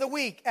first day of the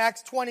week,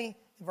 Acts 20,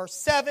 verse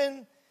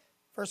 7,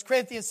 1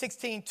 Corinthians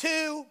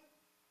 16:2,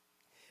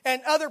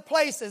 and other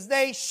places.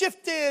 They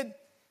shifted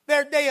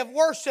their day of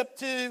worship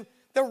to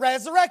the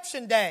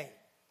resurrection day.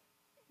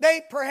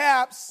 They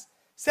perhaps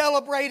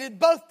celebrated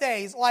both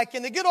days, like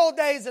in the good old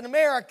days in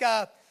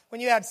America when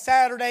you had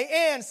Saturday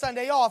and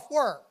Sunday off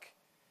work.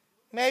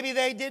 Maybe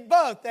they did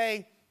both.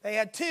 They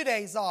had 2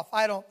 days off.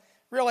 I don't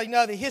really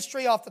know the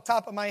history off the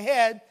top of my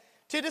head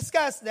to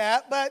discuss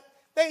that, but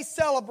they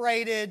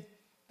celebrated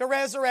the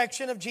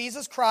resurrection of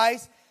Jesus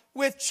Christ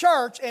with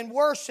church and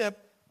worship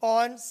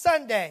on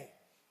Sunday.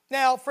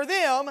 Now, for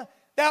them,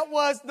 that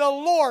was the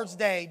Lord's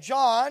Day.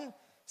 John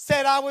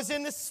said, I was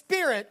in the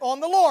Spirit on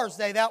the Lord's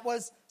Day. That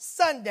was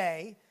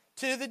Sunday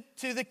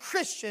to the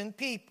Christian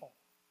people.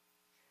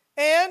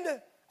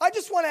 And I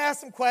just want to ask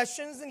some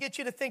questions and get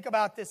you to think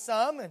about this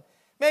some, and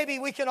maybe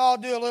we can all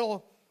do a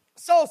little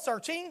soul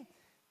searching.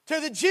 To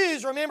the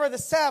Jews, remember the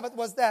Sabbath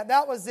was that.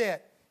 That was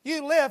it.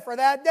 You live for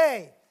that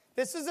day.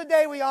 This is a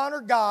day we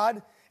honor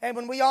God, and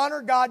when we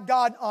honor God,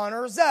 God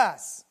honors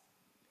us.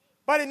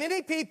 But in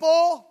many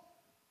people,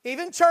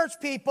 even church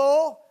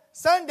people,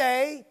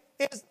 Sunday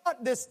is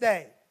not this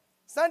day.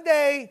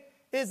 Sunday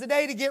is the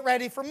day to get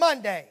ready for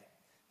Monday.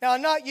 Now,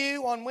 not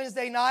you on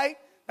Wednesday night,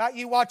 not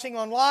you watching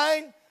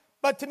online,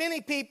 but to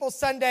many people,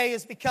 Sunday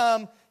has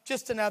become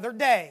just another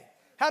day.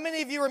 How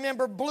many of you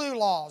remember Blue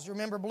Laws?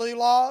 Remember Blue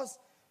Laws?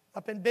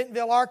 Up in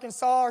Bentonville,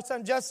 Arkansas, our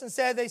son Justin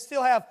said they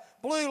still have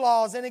Blue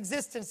Laws in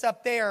existence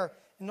up there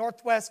in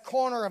northwest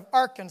corner of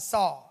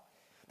Arkansas.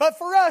 But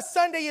for us,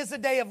 Sunday is a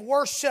day of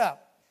worship.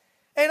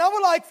 And I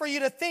would like for you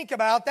to think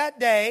about that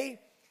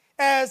day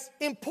as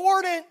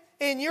important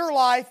in your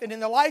life and in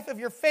the life of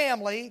your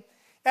family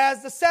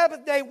as the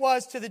Sabbath day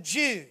was to the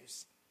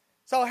Jews.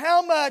 So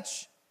how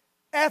much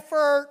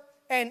effort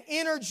and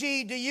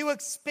energy do you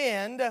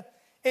expend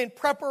in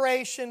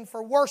preparation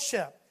for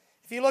worship?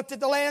 If you looked at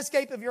the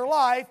landscape of your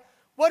life,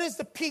 what is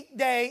the peak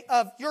day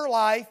of your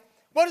life?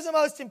 What is the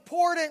most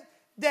important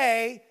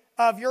day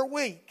of your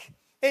week?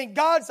 In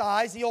God's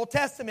eyes, the Old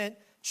Testament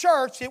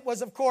church, it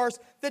was, of course,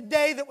 the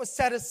day that was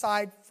set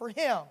aside for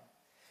Him.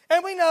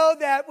 And we know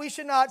that we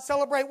should not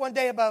celebrate one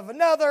day above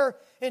another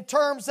in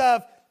terms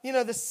of,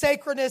 the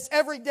sacredness.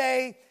 Every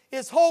day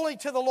is holy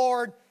to the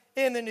Lord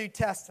in the New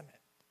Testament.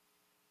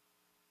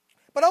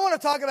 But I want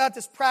to talk about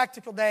this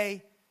practical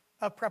day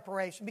of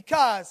preparation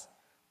because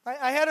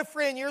I had a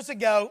friend years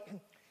ago.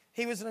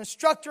 He was an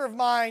instructor of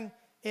mine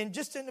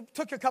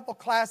took a couple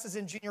classes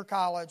in junior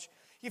college.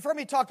 You've heard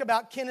me talk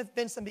about Kenneth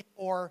Benson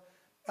before.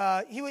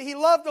 He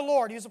loved the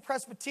Lord. He was a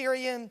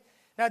Presbyterian.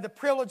 I had the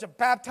privilege of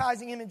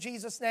baptizing him in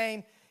Jesus'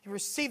 name. He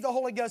received the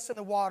Holy Ghost in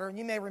the water, and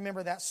you may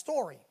remember that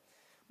story.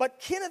 But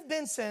Kenneth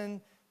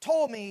Benson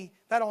told me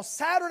that on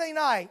Saturday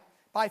night,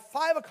 by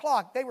 5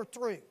 o'clock, they were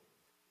through.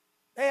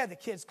 They had the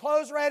kids'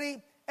 clothes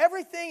ready.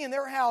 Everything in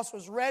their house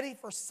was ready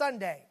for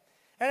Sunday.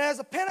 And as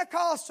a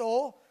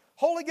Pentecostal,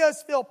 Holy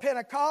Ghost-filled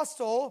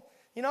Pentecostal,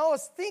 I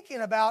was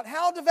thinking about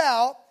how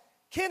devout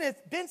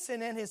Kenneth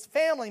Benson and his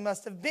family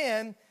must have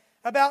been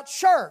about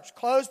church.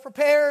 Clothes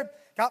prepared,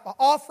 got my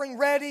offering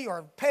ready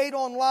or paid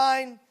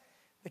online.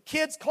 The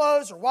kids'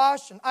 clothes are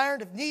washed and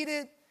ironed if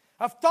needed.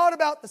 I've thought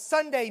about the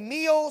Sunday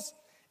meals,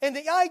 and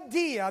the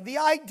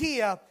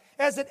idea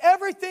is that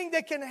everything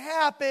that can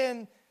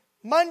happen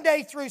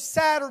Monday through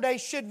Saturday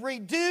should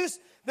reduce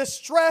the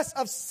stress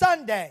of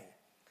Sunday.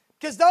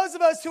 Because those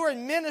of us who are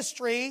in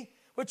ministry,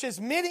 which is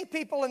many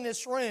people in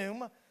this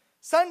room,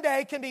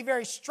 Sunday can be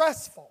very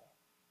stressful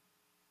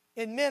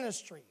in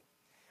ministry.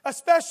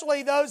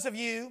 Especially those of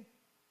you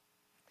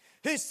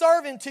who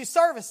serve in 2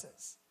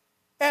 services.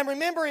 And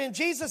remember, in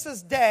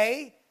Jesus'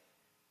 day,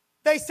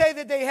 they say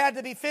that they had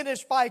to be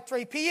finished by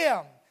 3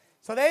 p.m.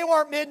 So they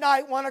weren't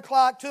midnight, 1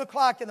 o'clock, 2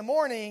 o'clock in the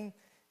morning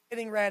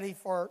getting ready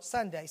for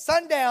Sunday.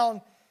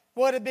 Sundown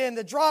would have been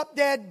the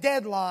drop-dead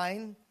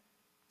deadline.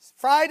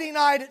 Friday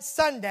night at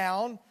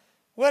sundown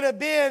would have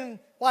been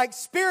like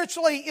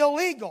spiritually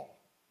illegal.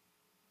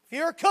 If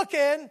you're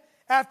cooking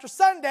after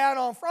sundown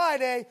on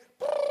Friday,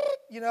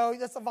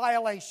 that's a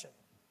violation.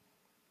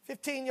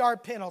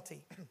 15-yard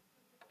penalty.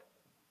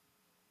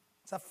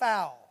 It's a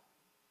foul.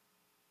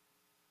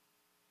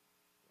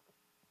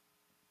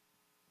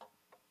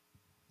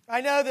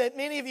 I know that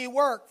many of you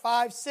work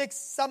 5, 6,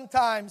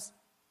 sometimes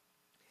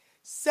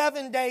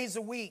 7 days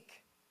a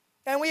week.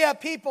 And we have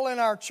people in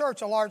our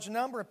church, a large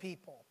number of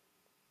people,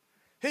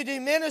 who do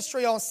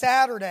ministry on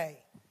Saturday.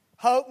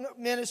 Hope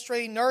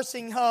Ministry,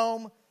 nursing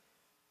home,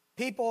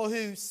 people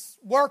who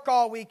work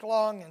all week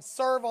long and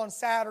serve on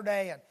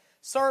Saturday and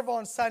serve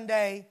on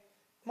Sunday.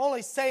 I'm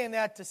only saying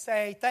that to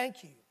say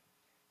thank you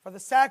for the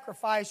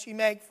sacrifice you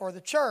make for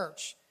the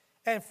church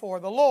and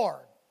for the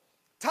Lord.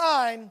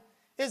 Time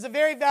is a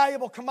very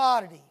valuable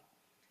commodity,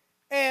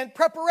 and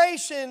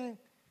preparation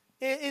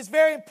is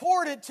very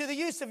important to the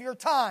use of your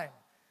time.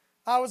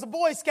 I was a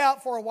Boy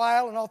Scout for a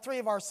while, and all three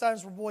of our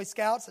sons were Boy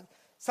Scouts at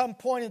some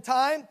point in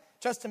time.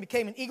 Justin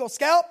became an Eagle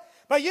Scout.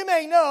 But you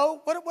may know,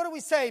 what do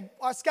we say?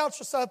 Our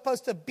scouts are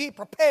supposed to be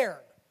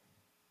prepared.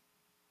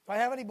 Do I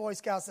have any Boy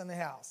Scouts in the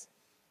house?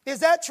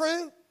 Is that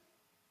true?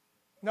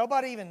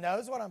 Nobody even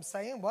knows what I'm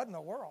saying? What in the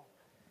world?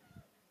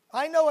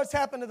 I know what's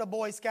happened to the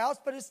Boy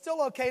Scouts, but it's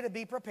still okay to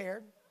be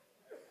prepared.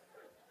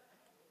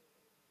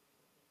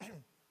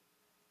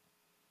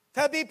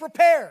 To be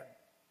prepared.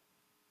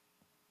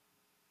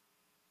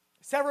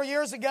 Several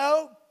years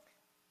ago,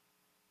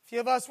 a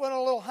few of us went on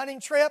a little hunting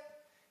trip,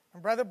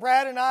 and Brother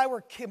Brad and I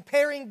were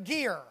comparing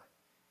gear.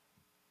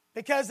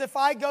 Because if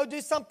I go do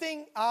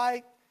something,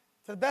 I,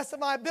 to the best of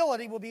my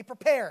ability, will be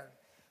prepared.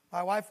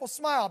 My wife will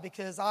smile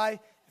because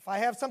if I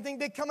have something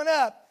big coming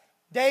up,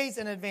 days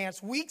in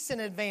advance, weeks in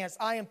advance,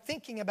 I am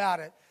thinking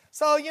about it.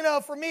 So,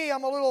 for me,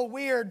 I'm a little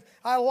weird.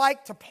 I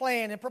like to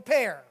plan and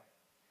prepare.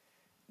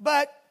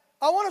 But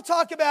I want to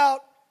talk about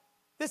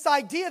this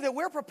idea that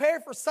we're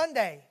prepared for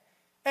Sunday.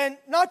 And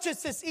not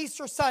just this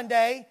Easter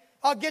Sunday,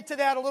 I'll get to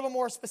that a little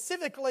more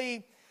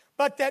specifically,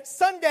 but that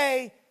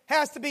Sunday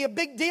has to be a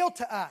big deal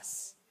to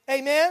us.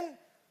 Amen?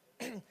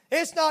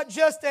 It's not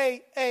just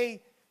a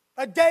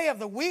day of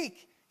the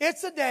week.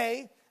 It's a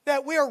day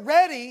that we are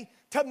ready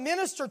to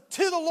minister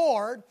to the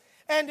Lord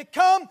and to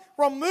come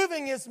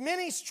removing as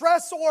many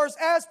stressors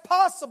as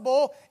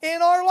possible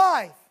in our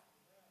life.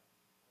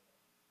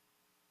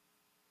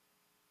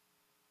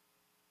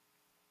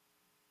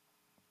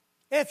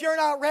 If you're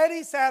not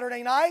ready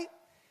Saturday night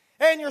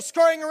and you're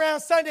scurrying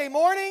around Sunday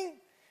morning,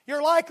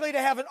 you're likely to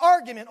have an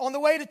argument on the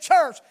way to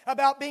church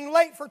about being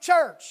late for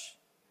church.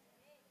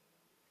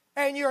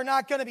 And you're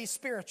not going to be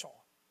spiritual.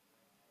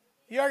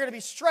 You're going to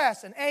be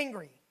stressed and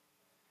angry.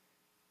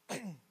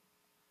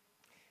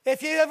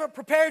 If you haven't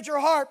prepared your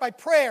heart by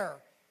prayer,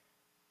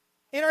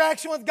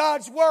 interaction with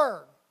God's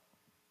Word,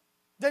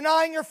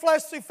 denying your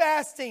flesh through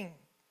fasting,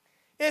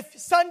 if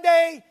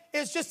Sunday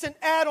is just an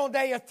add-on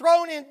day, a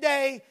thrown-in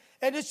day,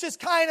 and it's just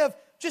kind of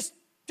just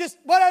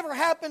whatever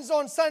happens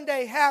on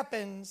Sunday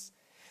happens,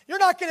 you're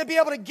not going to be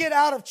able to get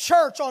out of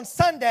church on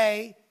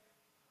Sunday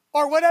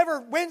or whatever,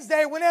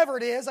 Wednesday, whenever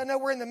it is. I know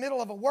we're in the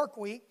middle of a work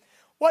week.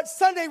 What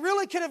Sunday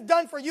really could have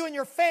done for you and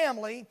your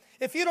family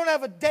if you don't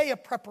have a day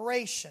of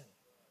preparation.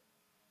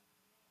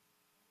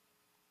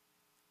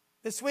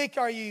 This week,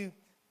 are you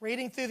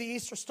reading through the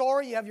Easter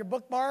story? You have your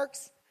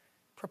bookmarks,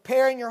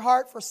 preparing your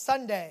heart for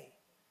Sunday.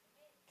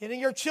 Getting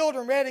your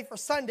children ready for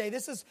Sunday.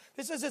 This is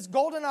this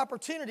golden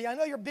opportunity. I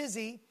know you're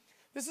busy.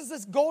 This is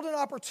this golden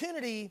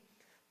opportunity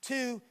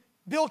to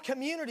build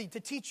community,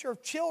 to teach your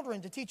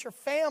children, to teach your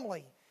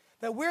family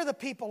that we're the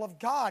people of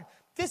God.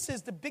 This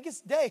is the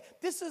biggest day.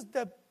 This is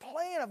the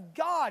plan of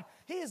God.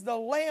 He is the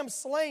Lamb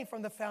slain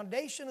from the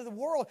foundation of the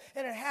world.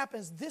 And it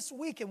happens this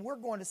week, and we're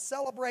going to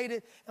celebrate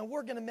it, and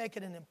we're going to make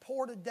it an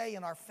important day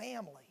in our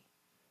family.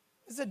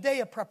 This is a day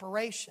of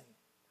preparation.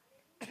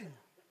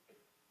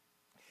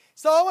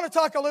 So I want to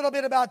talk a little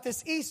bit about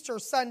this Easter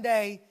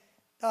Sunday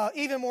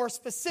even more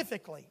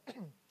specifically.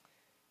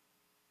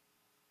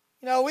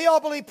 We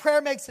all believe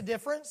prayer makes a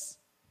difference.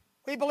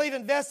 We believe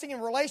investing in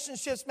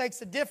relationships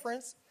makes a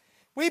difference.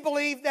 We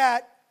believe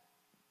that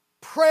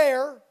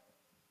prayer,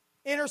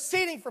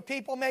 interceding for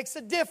people, makes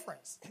a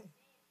difference.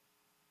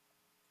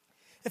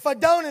 If I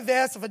don't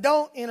invest, if I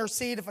don't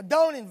intercede, if I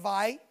don't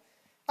invite,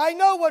 I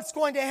know what's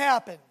going to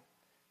happen.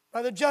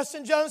 Brother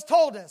Justin Jones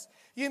told us,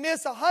 you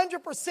miss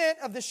 100%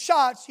 of the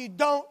shots you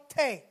don't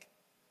take.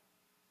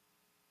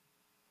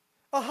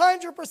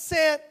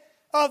 100%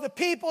 of the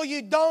people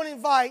you don't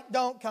invite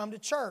don't come to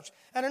church.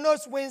 And I know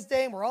it's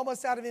Wednesday and we're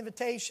almost out of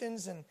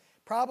invitations, and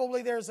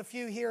probably there's a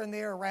few here and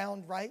there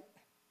around, right?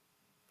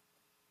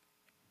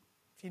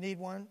 If you need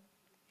one.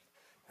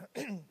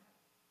 But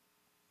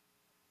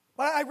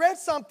I read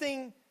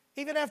something,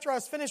 even after I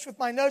was finished with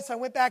my notes, I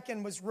went back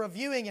and was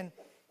reviewing and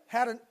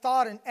had a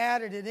thought and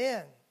added it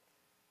in.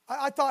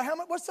 I thought,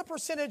 what's the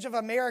percentage of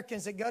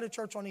Americans that go to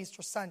church on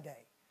Easter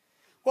Sunday?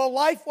 Well,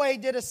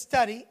 Lifeway did a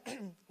study.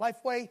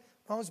 Lifeway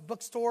owns a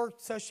bookstore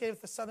associated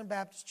with the Southern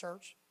Baptist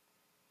Church.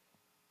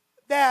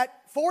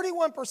 That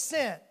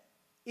 41%,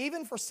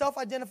 even for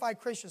self-identified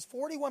Christians,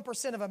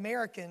 41% of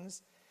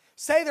Americans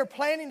say they're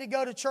planning to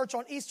go to church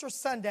on Easter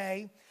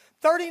Sunday.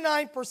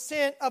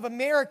 39% of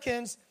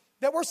Americans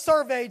that were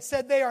surveyed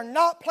said they are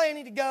not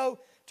planning to go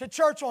to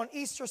church on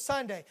Easter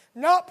Sunday.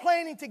 Not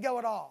planning to go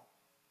at all.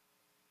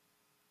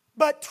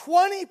 But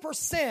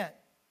 20%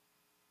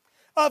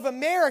 of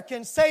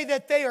Americans say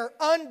that they are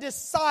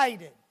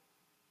undecided.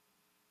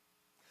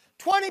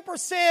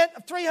 20%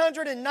 of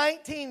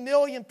 319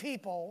 million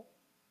people,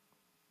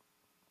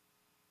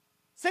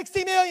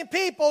 60 million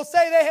people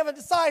say they haven't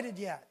decided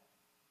yet.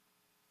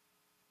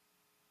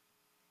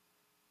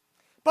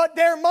 But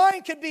their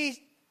mind could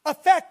be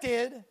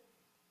affected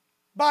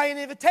by an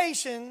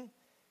invitation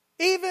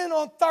even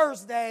on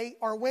Thursday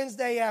or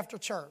Wednesday after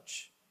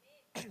church.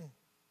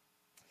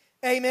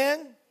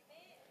 Amen?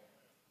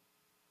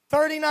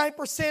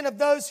 39% of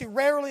those who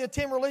rarely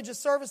attend religious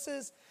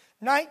services,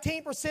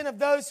 19% of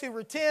those who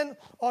attend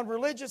on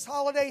religious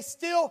holidays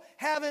still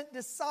haven't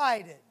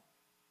decided.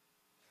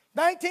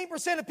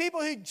 19% of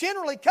people who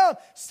generally come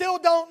still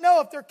don't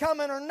know if they're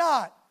coming or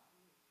not.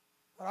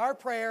 But our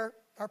prayer,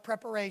 our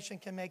preparation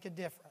can make a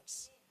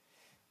difference.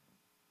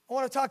 I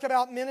want to talk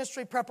about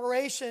ministry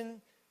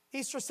preparation.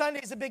 Easter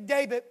Sunday is a big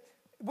day, but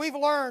we've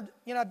learned,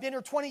 I've been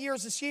here 20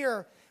 years this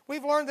year,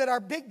 we've learned that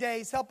our big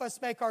days help us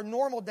make our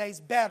normal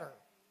days better.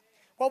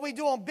 What we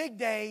do on big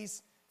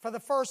days, for the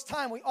first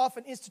time, we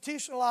often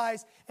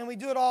institutionalize, and we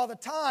do it all the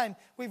time.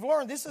 We've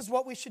learned this is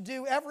what we should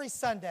do every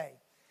Sunday.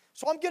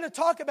 So I'm going to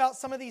talk about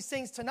some of these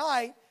things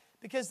tonight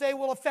because they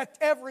will affect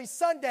every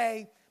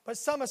Sunday, but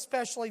some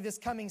especially this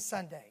coming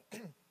Sunday.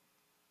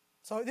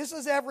 So this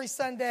is every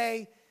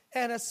Sunday,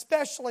 and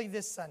especially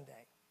this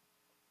Sunday.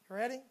 You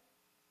ready?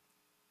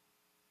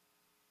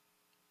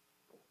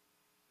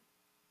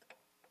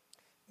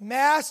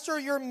 Master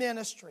your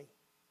ministry.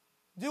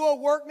 Do a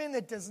workman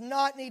that does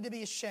not need to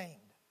be ashamed.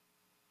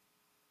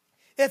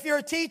 If you're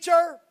a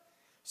teacher,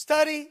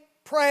 study,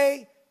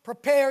 pray,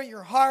 prepare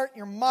your heart,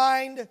 your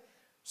mind.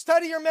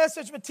 Study your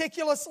message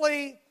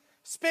meticulously.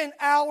 Spend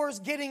hours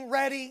getting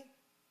ready.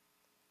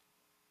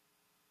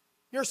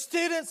 Your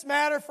students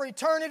matter for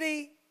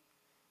eternity.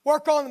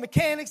 Work on the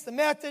mechanics, the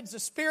methods, the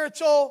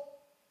spiritual.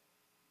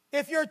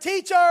 If you're a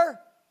teacher,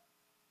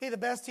 be the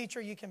best teacher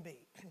you can be.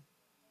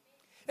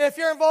 If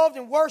you're involved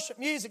in worship,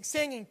 music,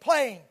 singing,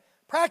 playing,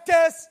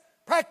 practice,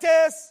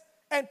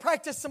 and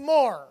practice some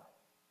more.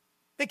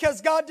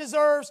 Because God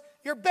deserves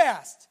your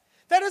best.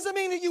 That doesn't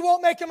mean that you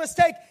won't make a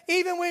mistake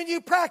even when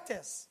you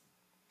practice.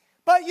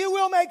 But you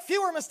will make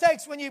fewer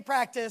mistakes when you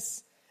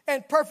practice.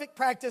 And perfect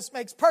practice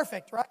makes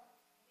perfect, right?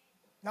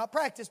 Not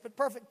practice, but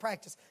perfect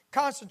practice.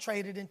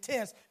 Concentrated,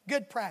 intense,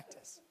 good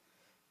practice.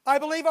 I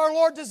believe our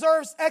Lord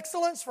deserves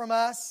excellence from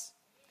us.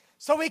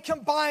 So we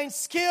combine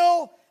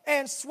skill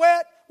and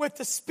sweat with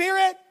the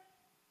Spirit.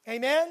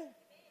 Amen?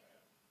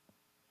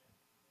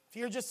 If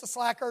you're just a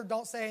slacker,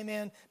 don't say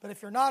amen. But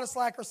if you're not a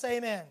slacker, say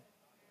amen.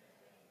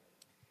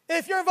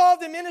 If you're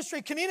involved in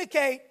ministry,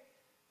 communicate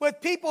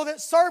with people that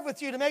serve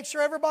with you to make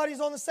sure everybody's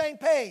on the same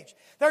page.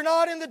 They're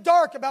not in the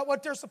dark about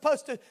what they're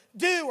supposed to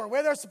do or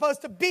where they're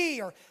supposed to be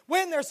or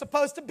when they're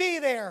supposed to be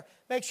there.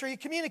 Make sure you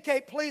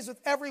communicate, please, with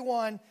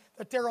everyone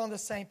that they're on the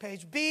same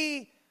page.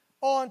 Be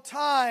on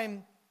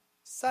time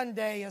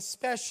Sunday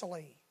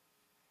especially.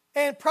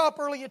 And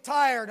properly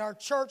attired, our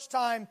church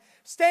time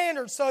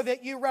standards, so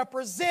that you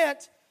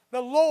represent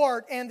the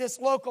Lord and this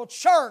local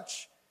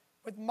church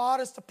with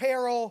modest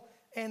apparel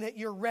and that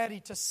you're ready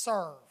to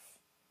serve.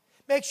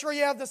 Make sure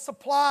you have the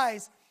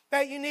supplies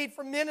that you need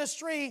for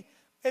ministry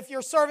if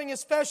you're serving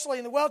especially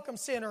in the Welcome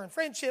Center and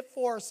Friendship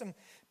Force and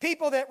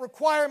people that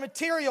require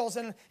materials.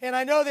 And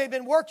I know they've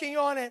been working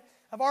on it.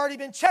 I've already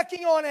been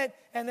checking on it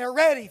and they're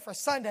ready for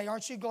Sunday.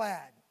 Aren't you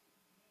glad?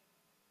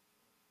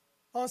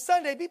 On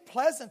Sunday, be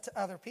pleasant to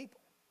other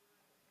people.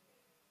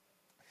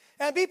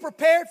 And be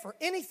prepared for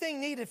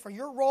anything needed for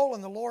your role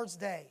in the Lord's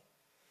day.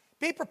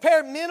 Be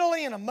prepared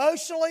mentally and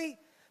emotionally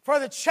for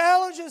the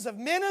challenges of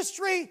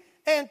ministry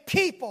and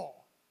people.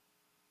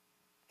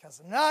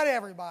 Because not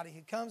everybody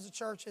who comes to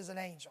church is an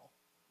angel.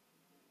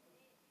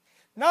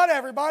 Not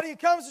everybody who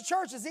comes to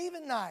church is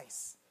even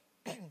nice.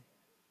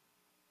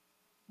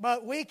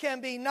 But we can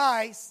be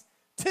nice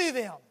to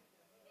them.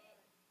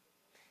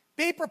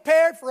 Be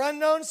prepared for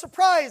unknown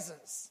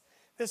surprises.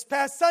 This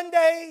past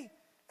Sunday,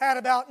 at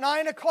about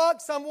 9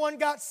 o'clock, someone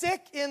got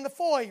sick in the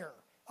foyer.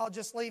 I'll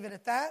just leave it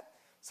at that.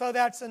 So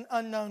that's an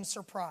unknown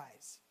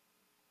surprise.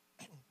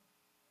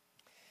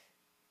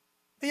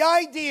 The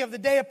idea of the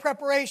day of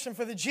preparation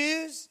for the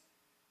Jews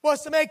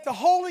was to make the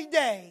holy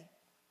day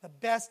the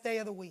best day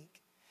of the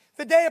week.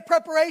 The day of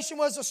preparation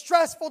was a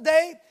stressful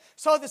day,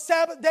 so the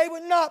Sabbath day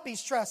would not be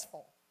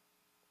stressful.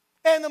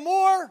 And the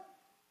more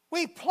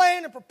we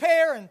plan and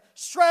prepare and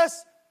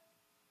stress,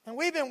 and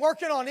we've been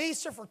working on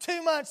Easter for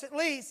 2 months at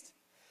least,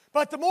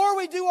 but the more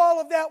we do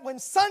all of that, when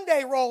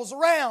Sunday rolls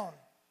around,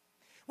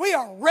 we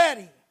are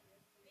ready.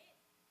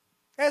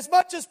 As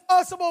much as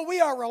possible, we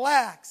are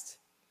relaxed.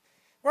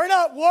 We're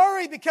not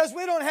worried because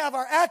we don't have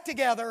our act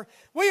together.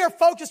 We are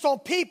focused on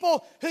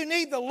people who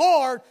need the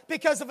Lord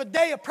because of a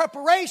day of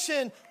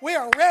preparation. We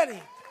are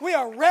ready. We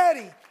are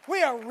ready.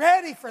 We are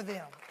ready for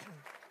them.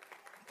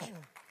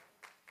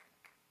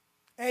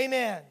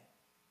 Amen.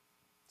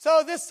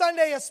 So this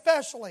Sunday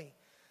especially,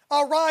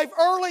 arrive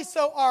early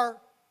so our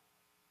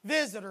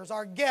visitors,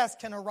 our guests,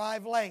 can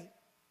arrive late.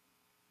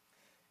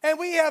 And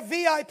we have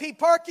VIP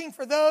parking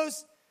for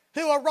those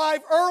who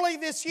arrive early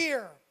this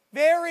year.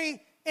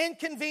 Very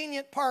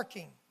inconvenient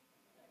parking.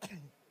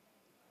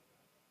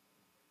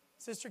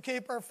 Sister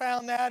Cooper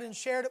found that and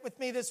shared it with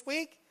me this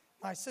week.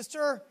 My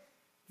sister,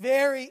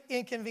 very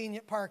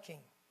inconvenient parking.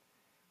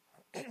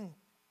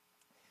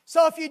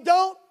 So if you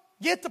don't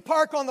get to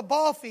park on the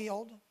ball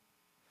field.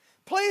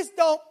 Please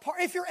don't park,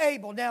 if you're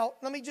able. Now,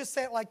 let me just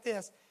say it like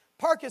this.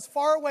 Park as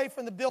far away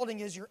from the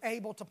building as you're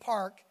able to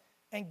park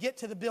and get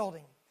to the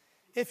building.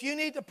 If you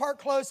need to park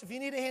close, if you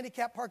need a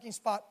handicapped parking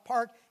spot,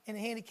 park in a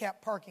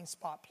handicapped parking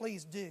spot.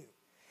 Please do.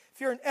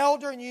 If you're an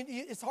elder and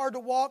it's hard to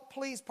walk,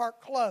 please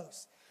park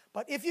close.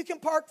 But if you can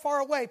park far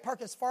away,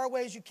 park as far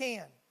away as you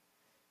can.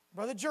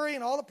 Brother Jury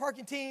and all the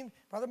parking team,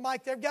 Brother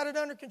Mike, they've got it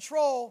under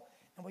control,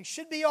 and we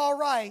should be all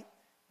right.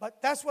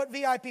 But that's what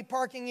VIP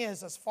parking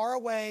is, as far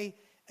away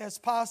as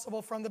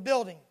possible from the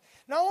building.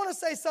 Now, I want to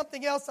say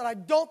something else that I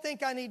don't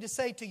think I need to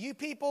say to you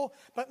people,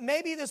 but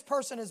maybe this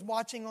person is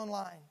watching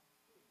online.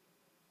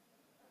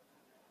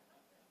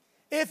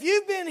 If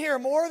you've been here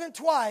more than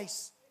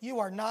twice, you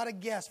are not a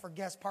guest for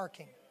guest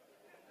parking.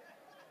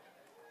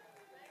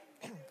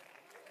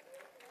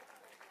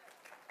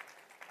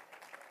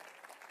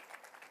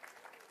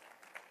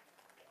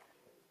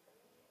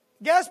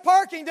 Guest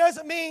parking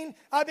doesn't mean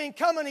I've been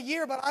coming a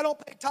year, but I don't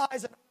pay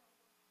tithes in the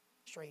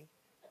ministry.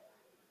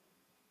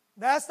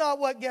 That's not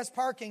what guest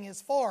parking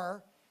is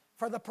for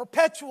the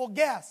perpetual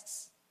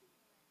guests.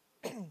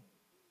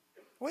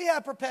 We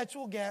have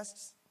perpetual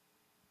guests.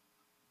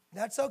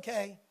 That's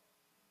okay.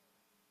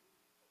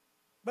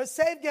 But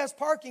save guest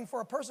parking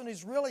for a person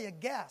who's really a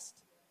guest.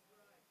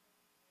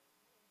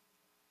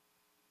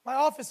 My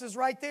office is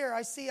right there.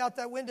 I see out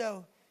that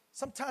window.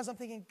 Sometimes I'm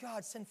thinking,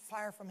 God, send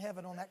fire from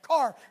heaven on that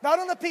car. Not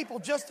on the people,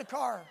 just the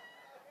car.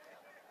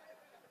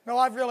 No,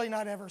 I've really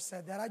not ever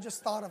said that. I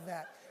just thought of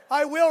that.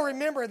 I will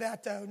remember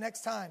that, though,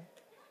 next time.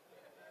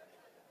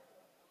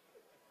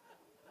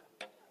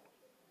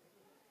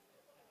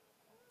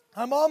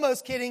 I'm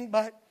almost kidding,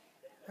 but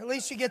at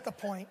least you get the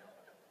point.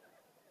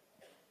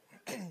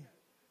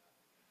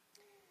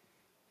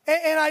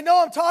 And I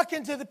know I'm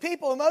talking to the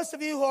people, and most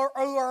of you who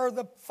are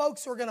the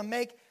folks who are going to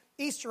make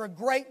Easter a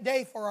great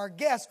day for our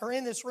guests are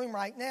in this room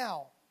right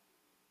now.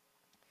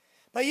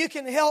 But you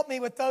can help me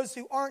with those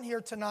who aren't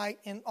here tonight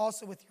and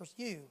also with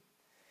you.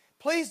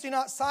 Please do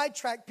not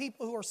sidetrack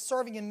people who are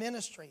serving in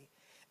ministry.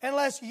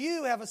 Unless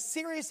you have a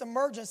serious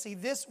emergency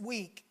this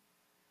week,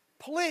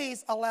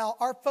 please allow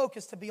our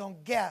focus to be on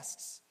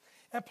guests.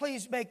 And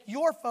please make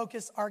your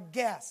focus our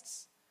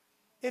guests.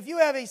 If you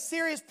have a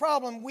serious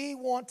problem, we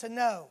want to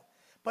know.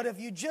 But if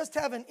you just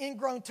have an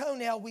ingrown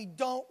toenail, we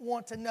don't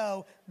want to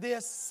know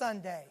this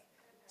Sunday.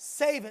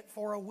 Save it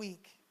for a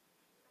week.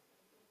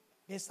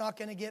 It's not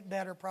going to get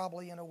better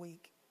probably in a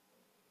week.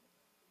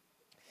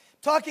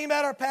 Talking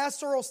about our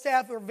pastoral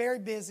staff who are very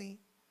busy.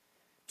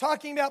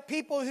 Talking about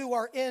people who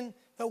are in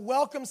the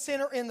welcome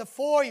center in the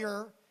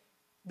foyer.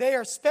 They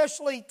are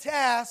specially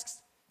tasked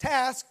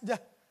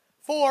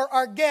for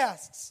our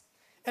guests.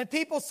 And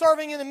people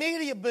serving in the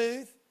media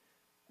booth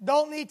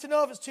don't need to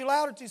know if it's too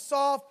loud or too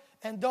soft,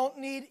 and don't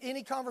need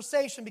any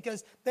conversation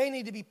because they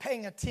need to be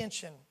paying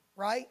attention,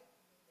 right?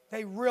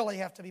 They really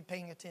have to be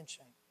paying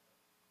attention.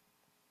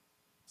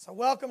 So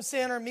welcome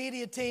center,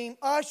 media team,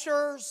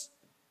 ushers,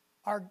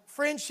 our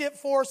friendship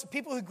force, the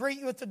people who greet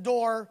you at the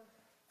door.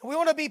 And we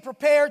want to be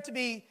prepared to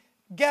be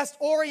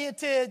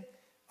guest-oriented.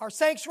 Our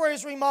sanctuary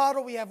is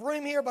remodeled. We have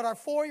room here, but our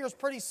foyer is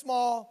pretty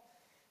small.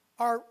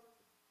 Our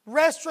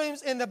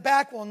restrooms in the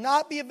back will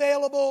not be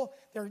available.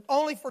 They're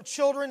only for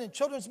children and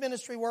children's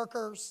ministry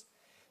workers.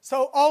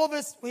 So all of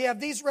us, we have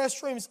these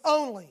restrooms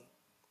only.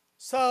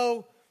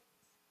 So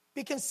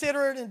be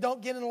considerate and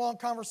don't get in a long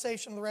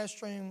conversation in the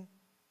restroom.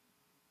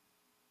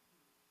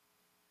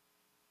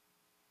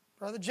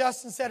 Brother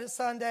Justin said it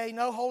Sunday,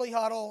 no holy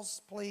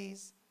huddles,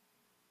 please.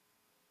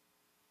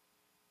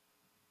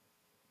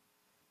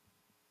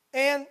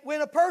 And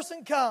when a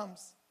person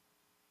comes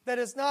that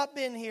has not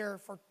been here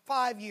for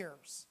 5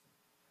 years,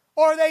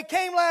 or they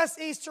came last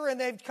Easter and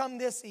they've come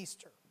this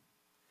Easter,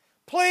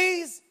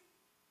 please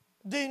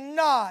do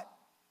not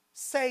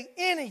say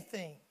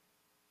anything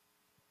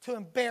to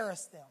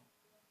embarrass them.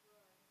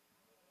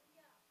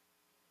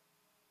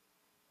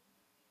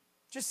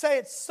 Just say,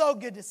 it's so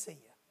good to see you.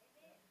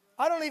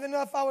 I don't even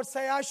know if I would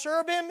say, I sure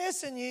have been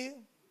missing you.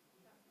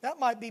 That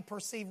might be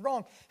perceived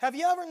wrong. Have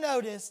you ever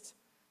noticed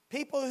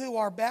people who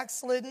are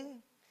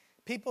backslidden,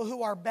 people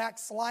who are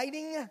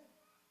backsliding,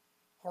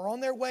 or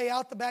on their way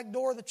out the back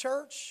door of the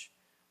church,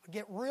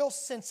 get real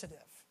sensitive?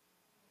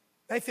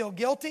 They feel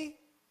guilty.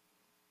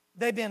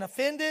 They've been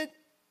offended.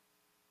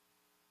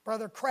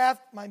 Brother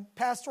Kraft, my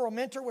pastoral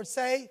mentor, would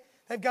say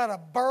they've got a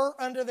burr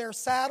under their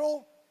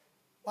saddle,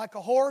 like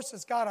a horse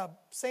has got a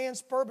sand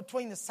spur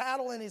between the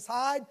saddle and his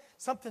hide.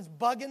 Something's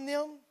bugging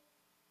them.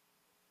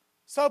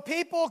 So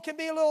people can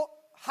be a little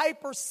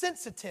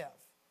hypersensitive.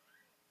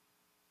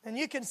 And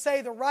you can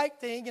say the right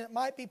thing, and it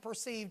might be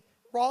perceived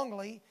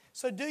wrongly.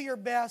 So do your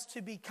best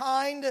to be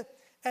kind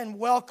and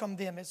welcome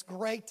them. It's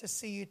great to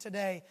see you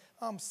today.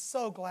 I'm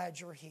so glad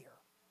you're here.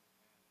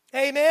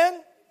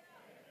 Amen?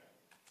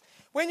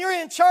 When you're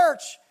in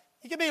church,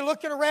 you can be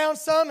looking around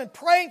some and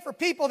praying for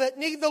people that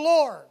need the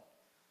Lord.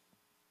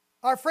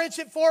 Our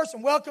friendship force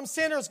and welcome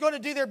center is going to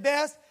do their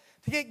best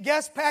to get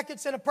guest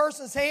packets in a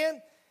person's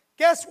hand.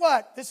 Guess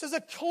what? This is a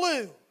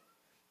clue.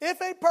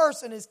 If a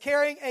person is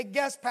carrying a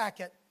guest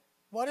packet,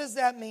 What does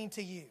that mean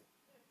to you?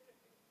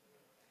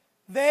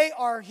 They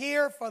are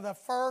here for the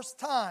first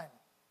time.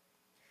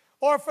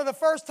 Or for the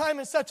first time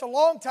in such a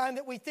long time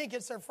that we think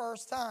it's their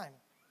first time.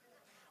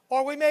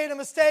 Or we made a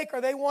mistake,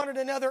 or they wanted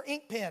another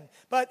ink pen.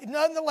 But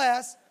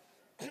nonetheless,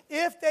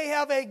 if they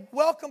have a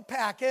welcome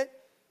packet,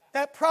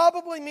 that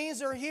probably means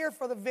they're here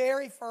for the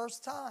very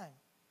first time.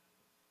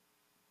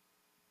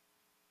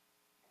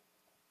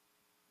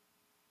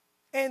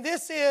 And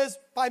this is,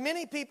 by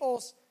many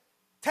people's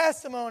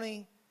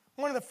testimony,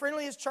 one of the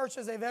friendliest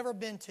churches they've ever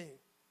been to.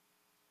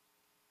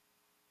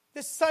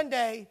 This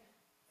Sunday,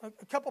 a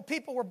couple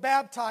people were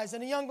baptized,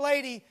 and a young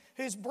lady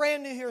who's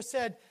brand new here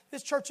said,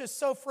 "This church is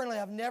so friendly.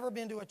 I've never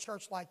been to a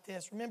church like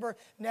this." Remember,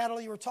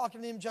 Natalie, you were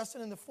talking to them,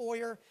 Justin, in the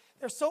foyer?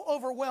 They're so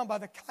overwhelmed by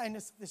the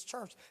kindness of this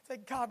church. Say,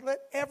 God,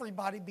 let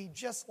everybody be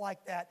just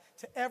like that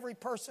to every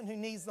person who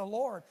needs the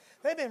Lord.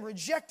 They've been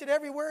rejected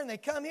everywhere, and they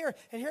come here,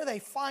 and here they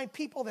find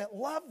people that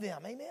love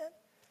them. Amen?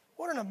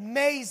 What an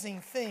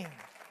amazing thing.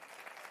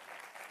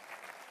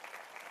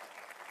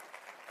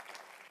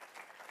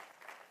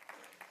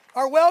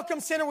 Our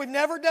Welcome Center, we've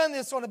never done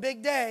this on a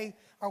big day.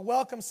 Our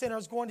Welcome Center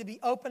is going to be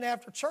open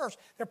after church.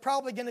 They're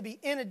probably going to be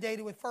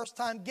inundated with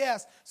first-time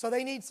guests. So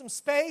they need some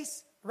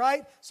space,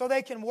 right, so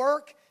they can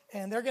work.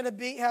 And they're going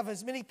to have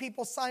as many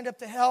people signed up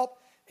to help.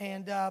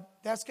 And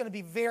that's going to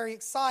be very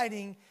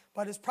exciting.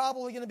 But it's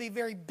probably going to be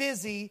very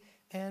busy.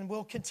 And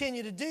we'll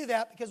continue to do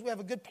that because we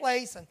have a good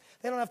place. And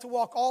they don't have to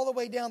walk all the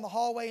way down the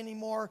hallway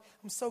anymore.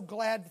 I'm so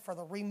glad for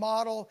the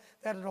remodel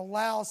that it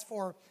allows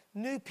for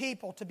new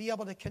people to be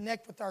able to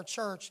connect with our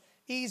church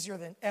easier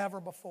than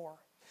ever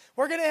before.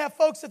 We're going to have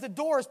folks at the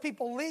door as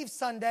people leave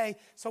Sunday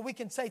so we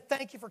can say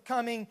thank you for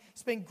coming.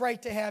 It's been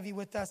great to have you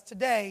with us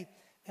today.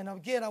 And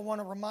again, I want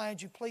to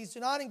remind you, please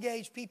do not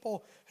engage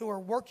people who are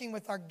working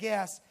with our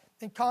guests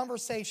in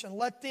conversation.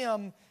 Let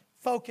them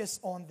focus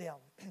on them.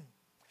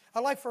 I'd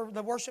like for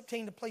the worship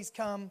team to please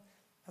come.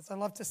 As I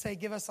love to say,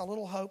 give us a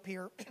little hope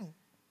here.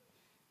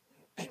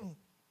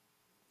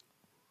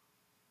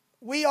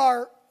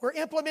 We're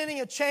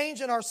implementing a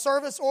change in our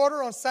service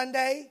order on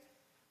Sunday.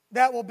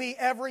 That will be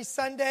every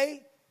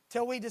Sunday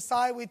till we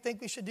decide we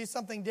think we should do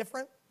something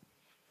different.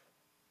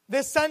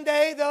 This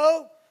Sunday,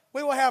 though,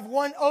 we will have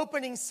one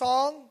opening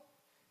song.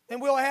 Then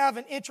we'll have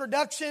an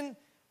introduction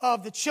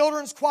of the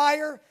children's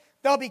choir.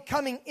 They'll be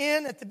coming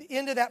in at the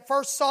end of that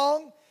first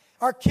song.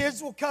 Our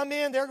kids will come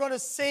in. They're going to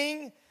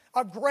sing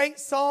a great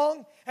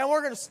song. And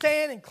we're going to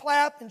stand and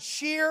clap and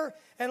cheer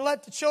and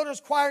let the children's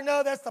choir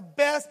know that's the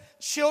best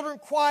children's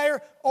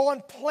choir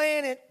on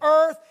planet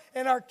Earth.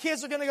 And our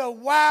kids are going to go,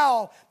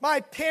 wow,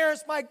 my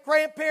parents, my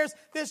grandparents,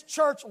 this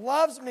church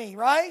loves me,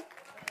 right?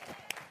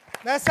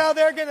 That's how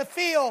they're going to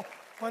feel.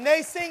 When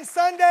they sing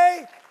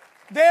Sunday,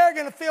 they're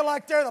going to feel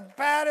like they're the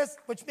baddest,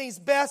 which means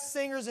best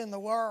singers in the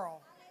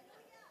world.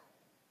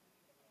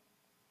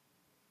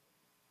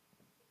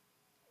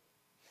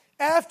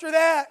 After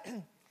that,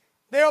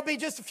 there'll be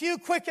just a few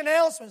quick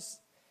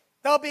announcements.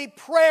 There'll be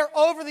prayer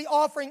over the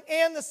offering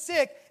and the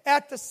sick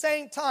at the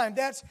same time.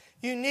 That's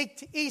unique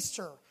to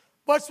Easter.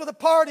 What's for the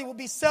party will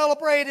be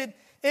celebrated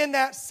in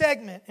that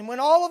segment. And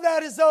when all of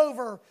that is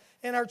over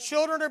and our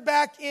children are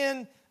back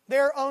in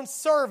their own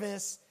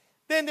service,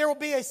 then there will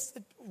be a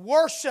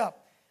worship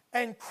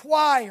and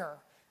choir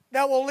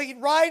that will lead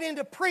right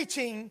into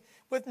preaching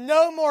with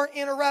no more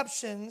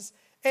interruptions.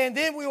 And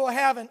then we will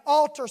have an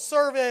altar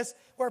service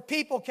where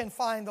people can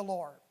find the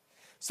Lord.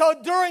 So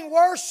during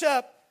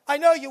worship, I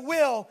know you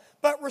will,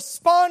 but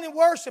respond in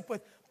worship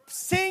with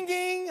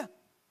singing,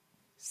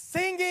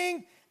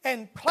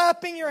 and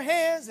clapping your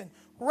hands and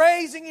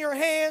raising your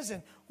hands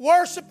and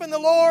worshiping the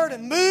Lord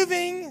and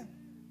moving.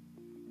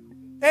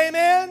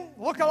 Amen.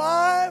 Look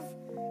alive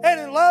and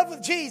in love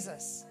with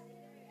Jesus.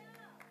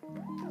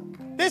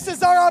 This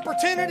is our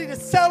opportunity to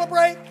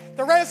celebrate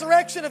the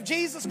resurrection of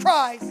Jesus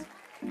Christ,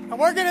 and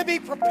we're going to be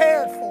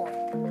prepared for it.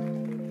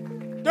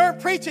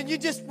 During preaching, you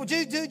just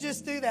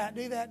do that.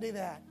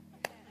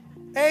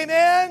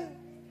 Amen.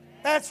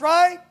 That's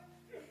right.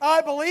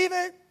 I believe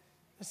it.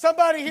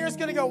 Somebody here is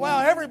going to go, wow,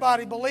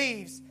 everybody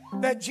believes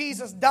that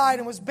Jesus died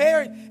and was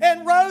buried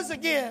and rose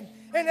again.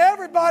 And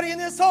everybody in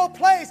this whole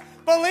place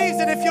believes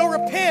that if you'll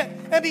repent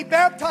and be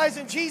baptized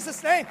in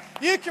Jesus' name,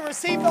 you can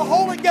receive the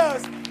Holy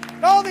Ghost.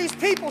 And all these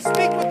people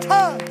speak with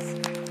tongues.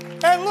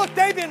 And look,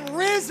 they've been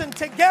risen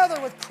together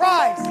with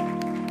Christ.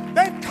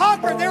 They've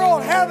conquered their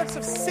old habits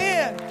of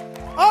sin.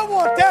 I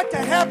want that to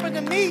happen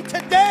to me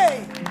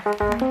today.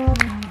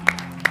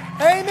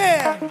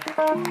 Amen.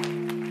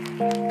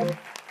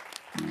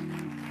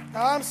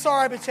 Now, I'm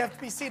sorry, but you have to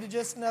be seated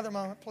just another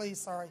moment, please.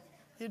 Sorry.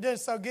 You're doing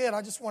so good.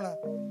 I just want to...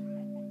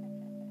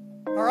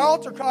 Our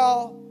altar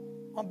call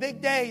on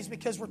big days,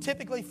 because we're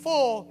typically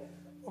full,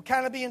 will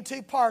kind of be in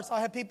two parts.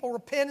 I'll have people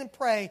repent and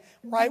pray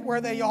right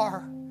where they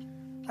are.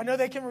 I know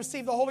they can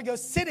receive the Holy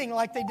Ghost sitting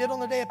like they did on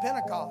the day of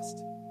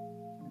Pentecost.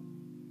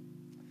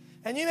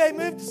 And you may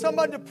move to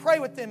somebody to pray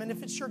with them. And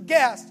if it's your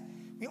guest,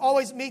 we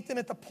always meet them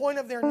at the point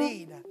of their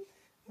need.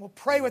 We'll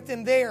pray with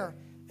them there.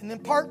 And then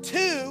part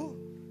 2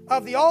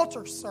 of the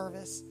altar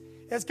service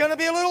is going to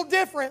be a little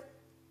different.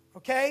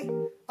 Okay?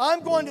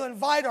 I'm going to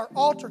invite our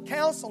altar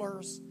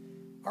counselors,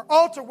 our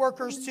altar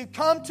workers, to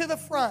come to the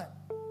front.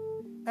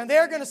 And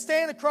they're going to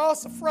stand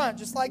across the front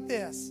just like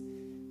this.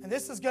 And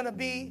this is going to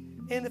be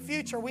in the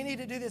future. We need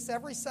to do this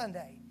every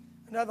Sunday.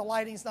 I know the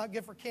lighting's not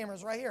good for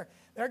cameras right here.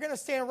 They're going to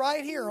stand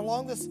right here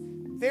along this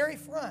very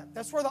front.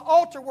 That's where the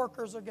altar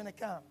workers are going to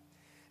come.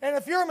 And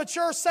if you're a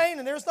mature saint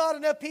and there's not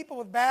enough people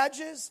with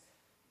badges,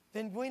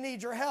 then we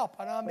need your help.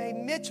 And I may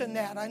mention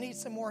that. I need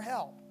some more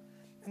help.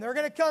 And they're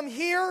going to come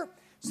here,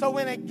 so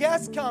when a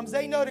guest comes,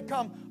 they know to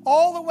come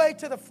all the way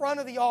to the front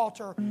of the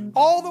altar,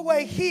 all the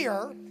way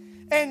here,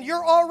 and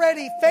you're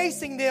already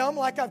facing them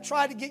like I've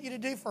tried to get you to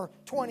do for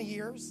 20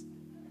 years.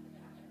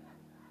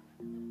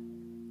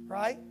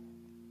 Right?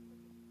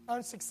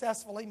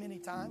 Unsuccessfully many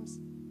times.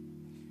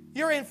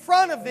 You're in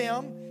front of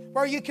them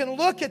where you can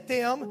look at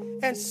them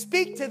and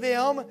speak to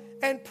them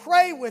and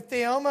pray with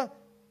them.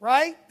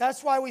 Right?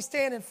 That's why we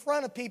stand in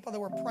front of people that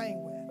we're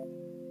praying with.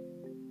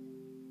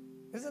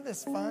 Isn't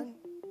this fun?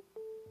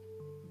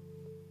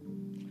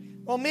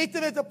 We'll meet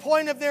them at the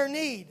point of their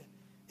need.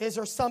 Is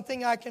there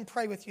something I can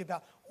pray with you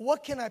about?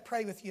 What can I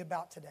pray with you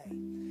about today?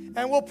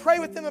 And we'll pray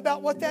with them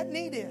about what that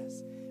need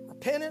is.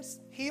 Repentance,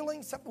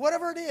 healing,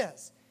 whatever it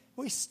is.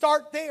 We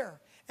start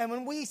there. And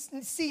when we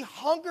see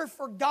hunger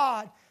for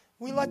God,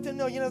 we let them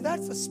know,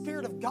 that's the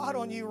Spirit of God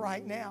on you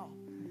right now.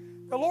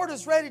 The Lord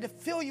is ready to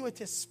fill you with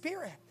His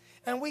Spirit.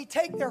 And we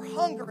take their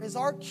hunger as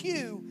our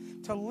cue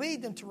to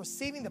lead them to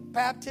receiving the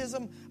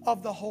baptism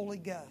of the Holy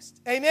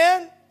Ghost.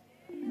 Amen?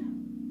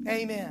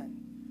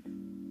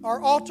 Amen.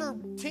 Our altar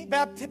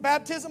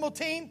baptismal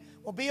team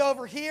will be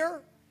over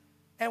here.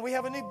 And we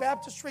have a new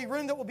baptistry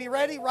room that will be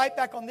ready right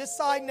back on this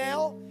side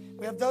now.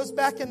 We have those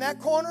back in that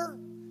corner,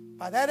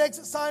 by that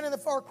exit sign in the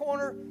far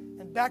corner,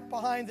 and back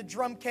behind the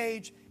drum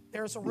cage,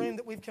 there's a room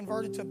that we've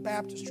converted to a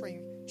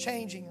baptistry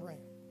changing room.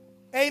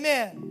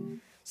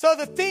 Amen. So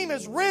the theme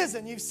is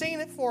risen. You've seen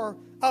it for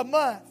a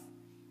month.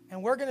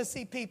 And we're going to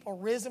see people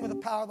risen with the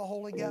power of the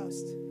Holy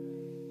Ghost.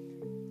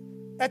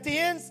 At the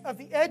ends of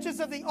the edges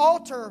of the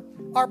altar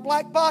are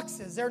black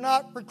boxes. They're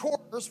not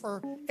recorders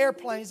for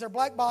airplanes. They're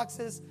black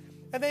boxes.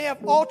 And they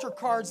have altar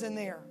cards in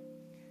there.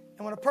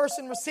 And when a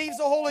person receives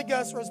the Holy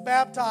Ghost or is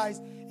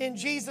baptized in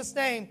Jesus'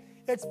 name,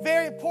 it's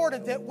very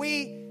important that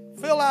we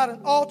fill out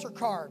an altar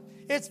card.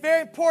 It's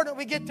very important that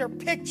we get their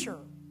picture.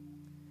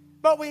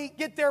 But we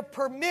get their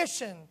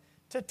permission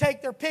to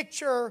take their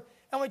picture,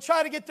 and we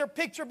try to get their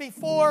picture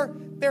before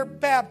they're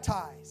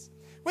baptized.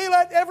 We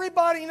let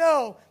everybody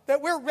know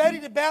that we're ready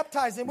to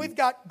baptize them. We've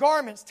got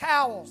garments,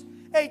 towels,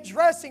 a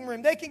dressing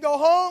room. They can go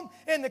home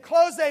in the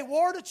clothes they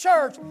wore to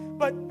church,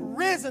 but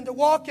risen to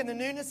walk in the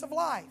newness of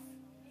life.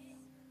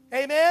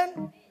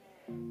 Amen?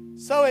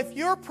 So if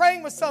you're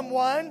praying with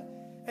someone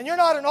and you're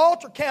not an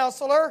altar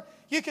counselor,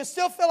 you can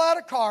still fill out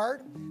a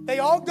card. They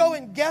all go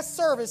in guest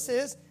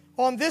services.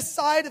 On this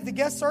side of the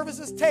guest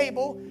services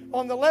table,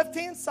 on the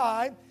left-hand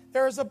side,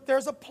 there's a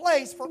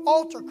place for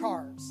altar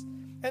cards.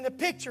 And the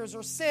pictures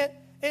are sent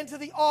into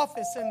the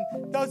office,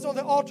 and those on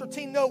the altar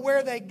team know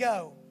where they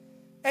go.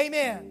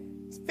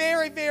 Amen. It's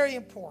very, very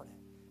important.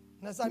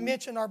 And as I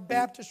mentioned, our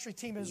baptistry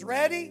team is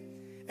ready.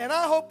 And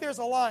I hope there's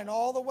a line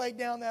all the way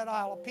down that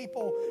aisle of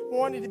people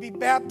wanting to be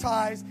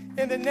baptized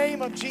in the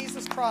name of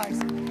Jesus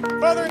Christ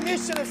for the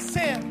remission of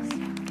sins.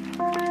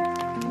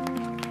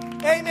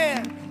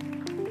 Amen.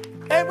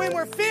 And when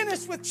we're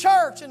finished with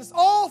church and it's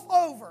all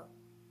over,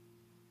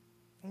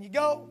 and you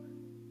go,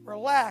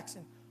 relax,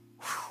 and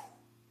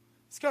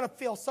it's going to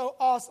feel so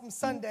awesome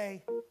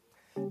Sunday,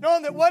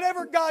 knowing that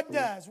whatever God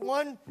does,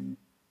 one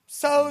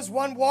sows,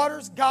 one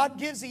waters, God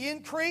gives the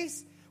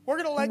increase.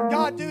 We're going to let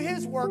God do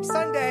His work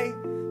Sunday,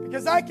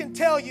 because I can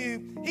tell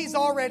you He's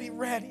already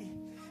ready.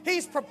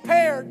 He's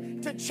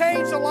prepared to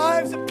change the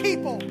lives of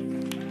people.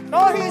 And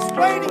all He's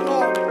waiting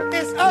on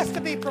is us to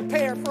be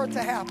prepared for it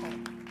to happen.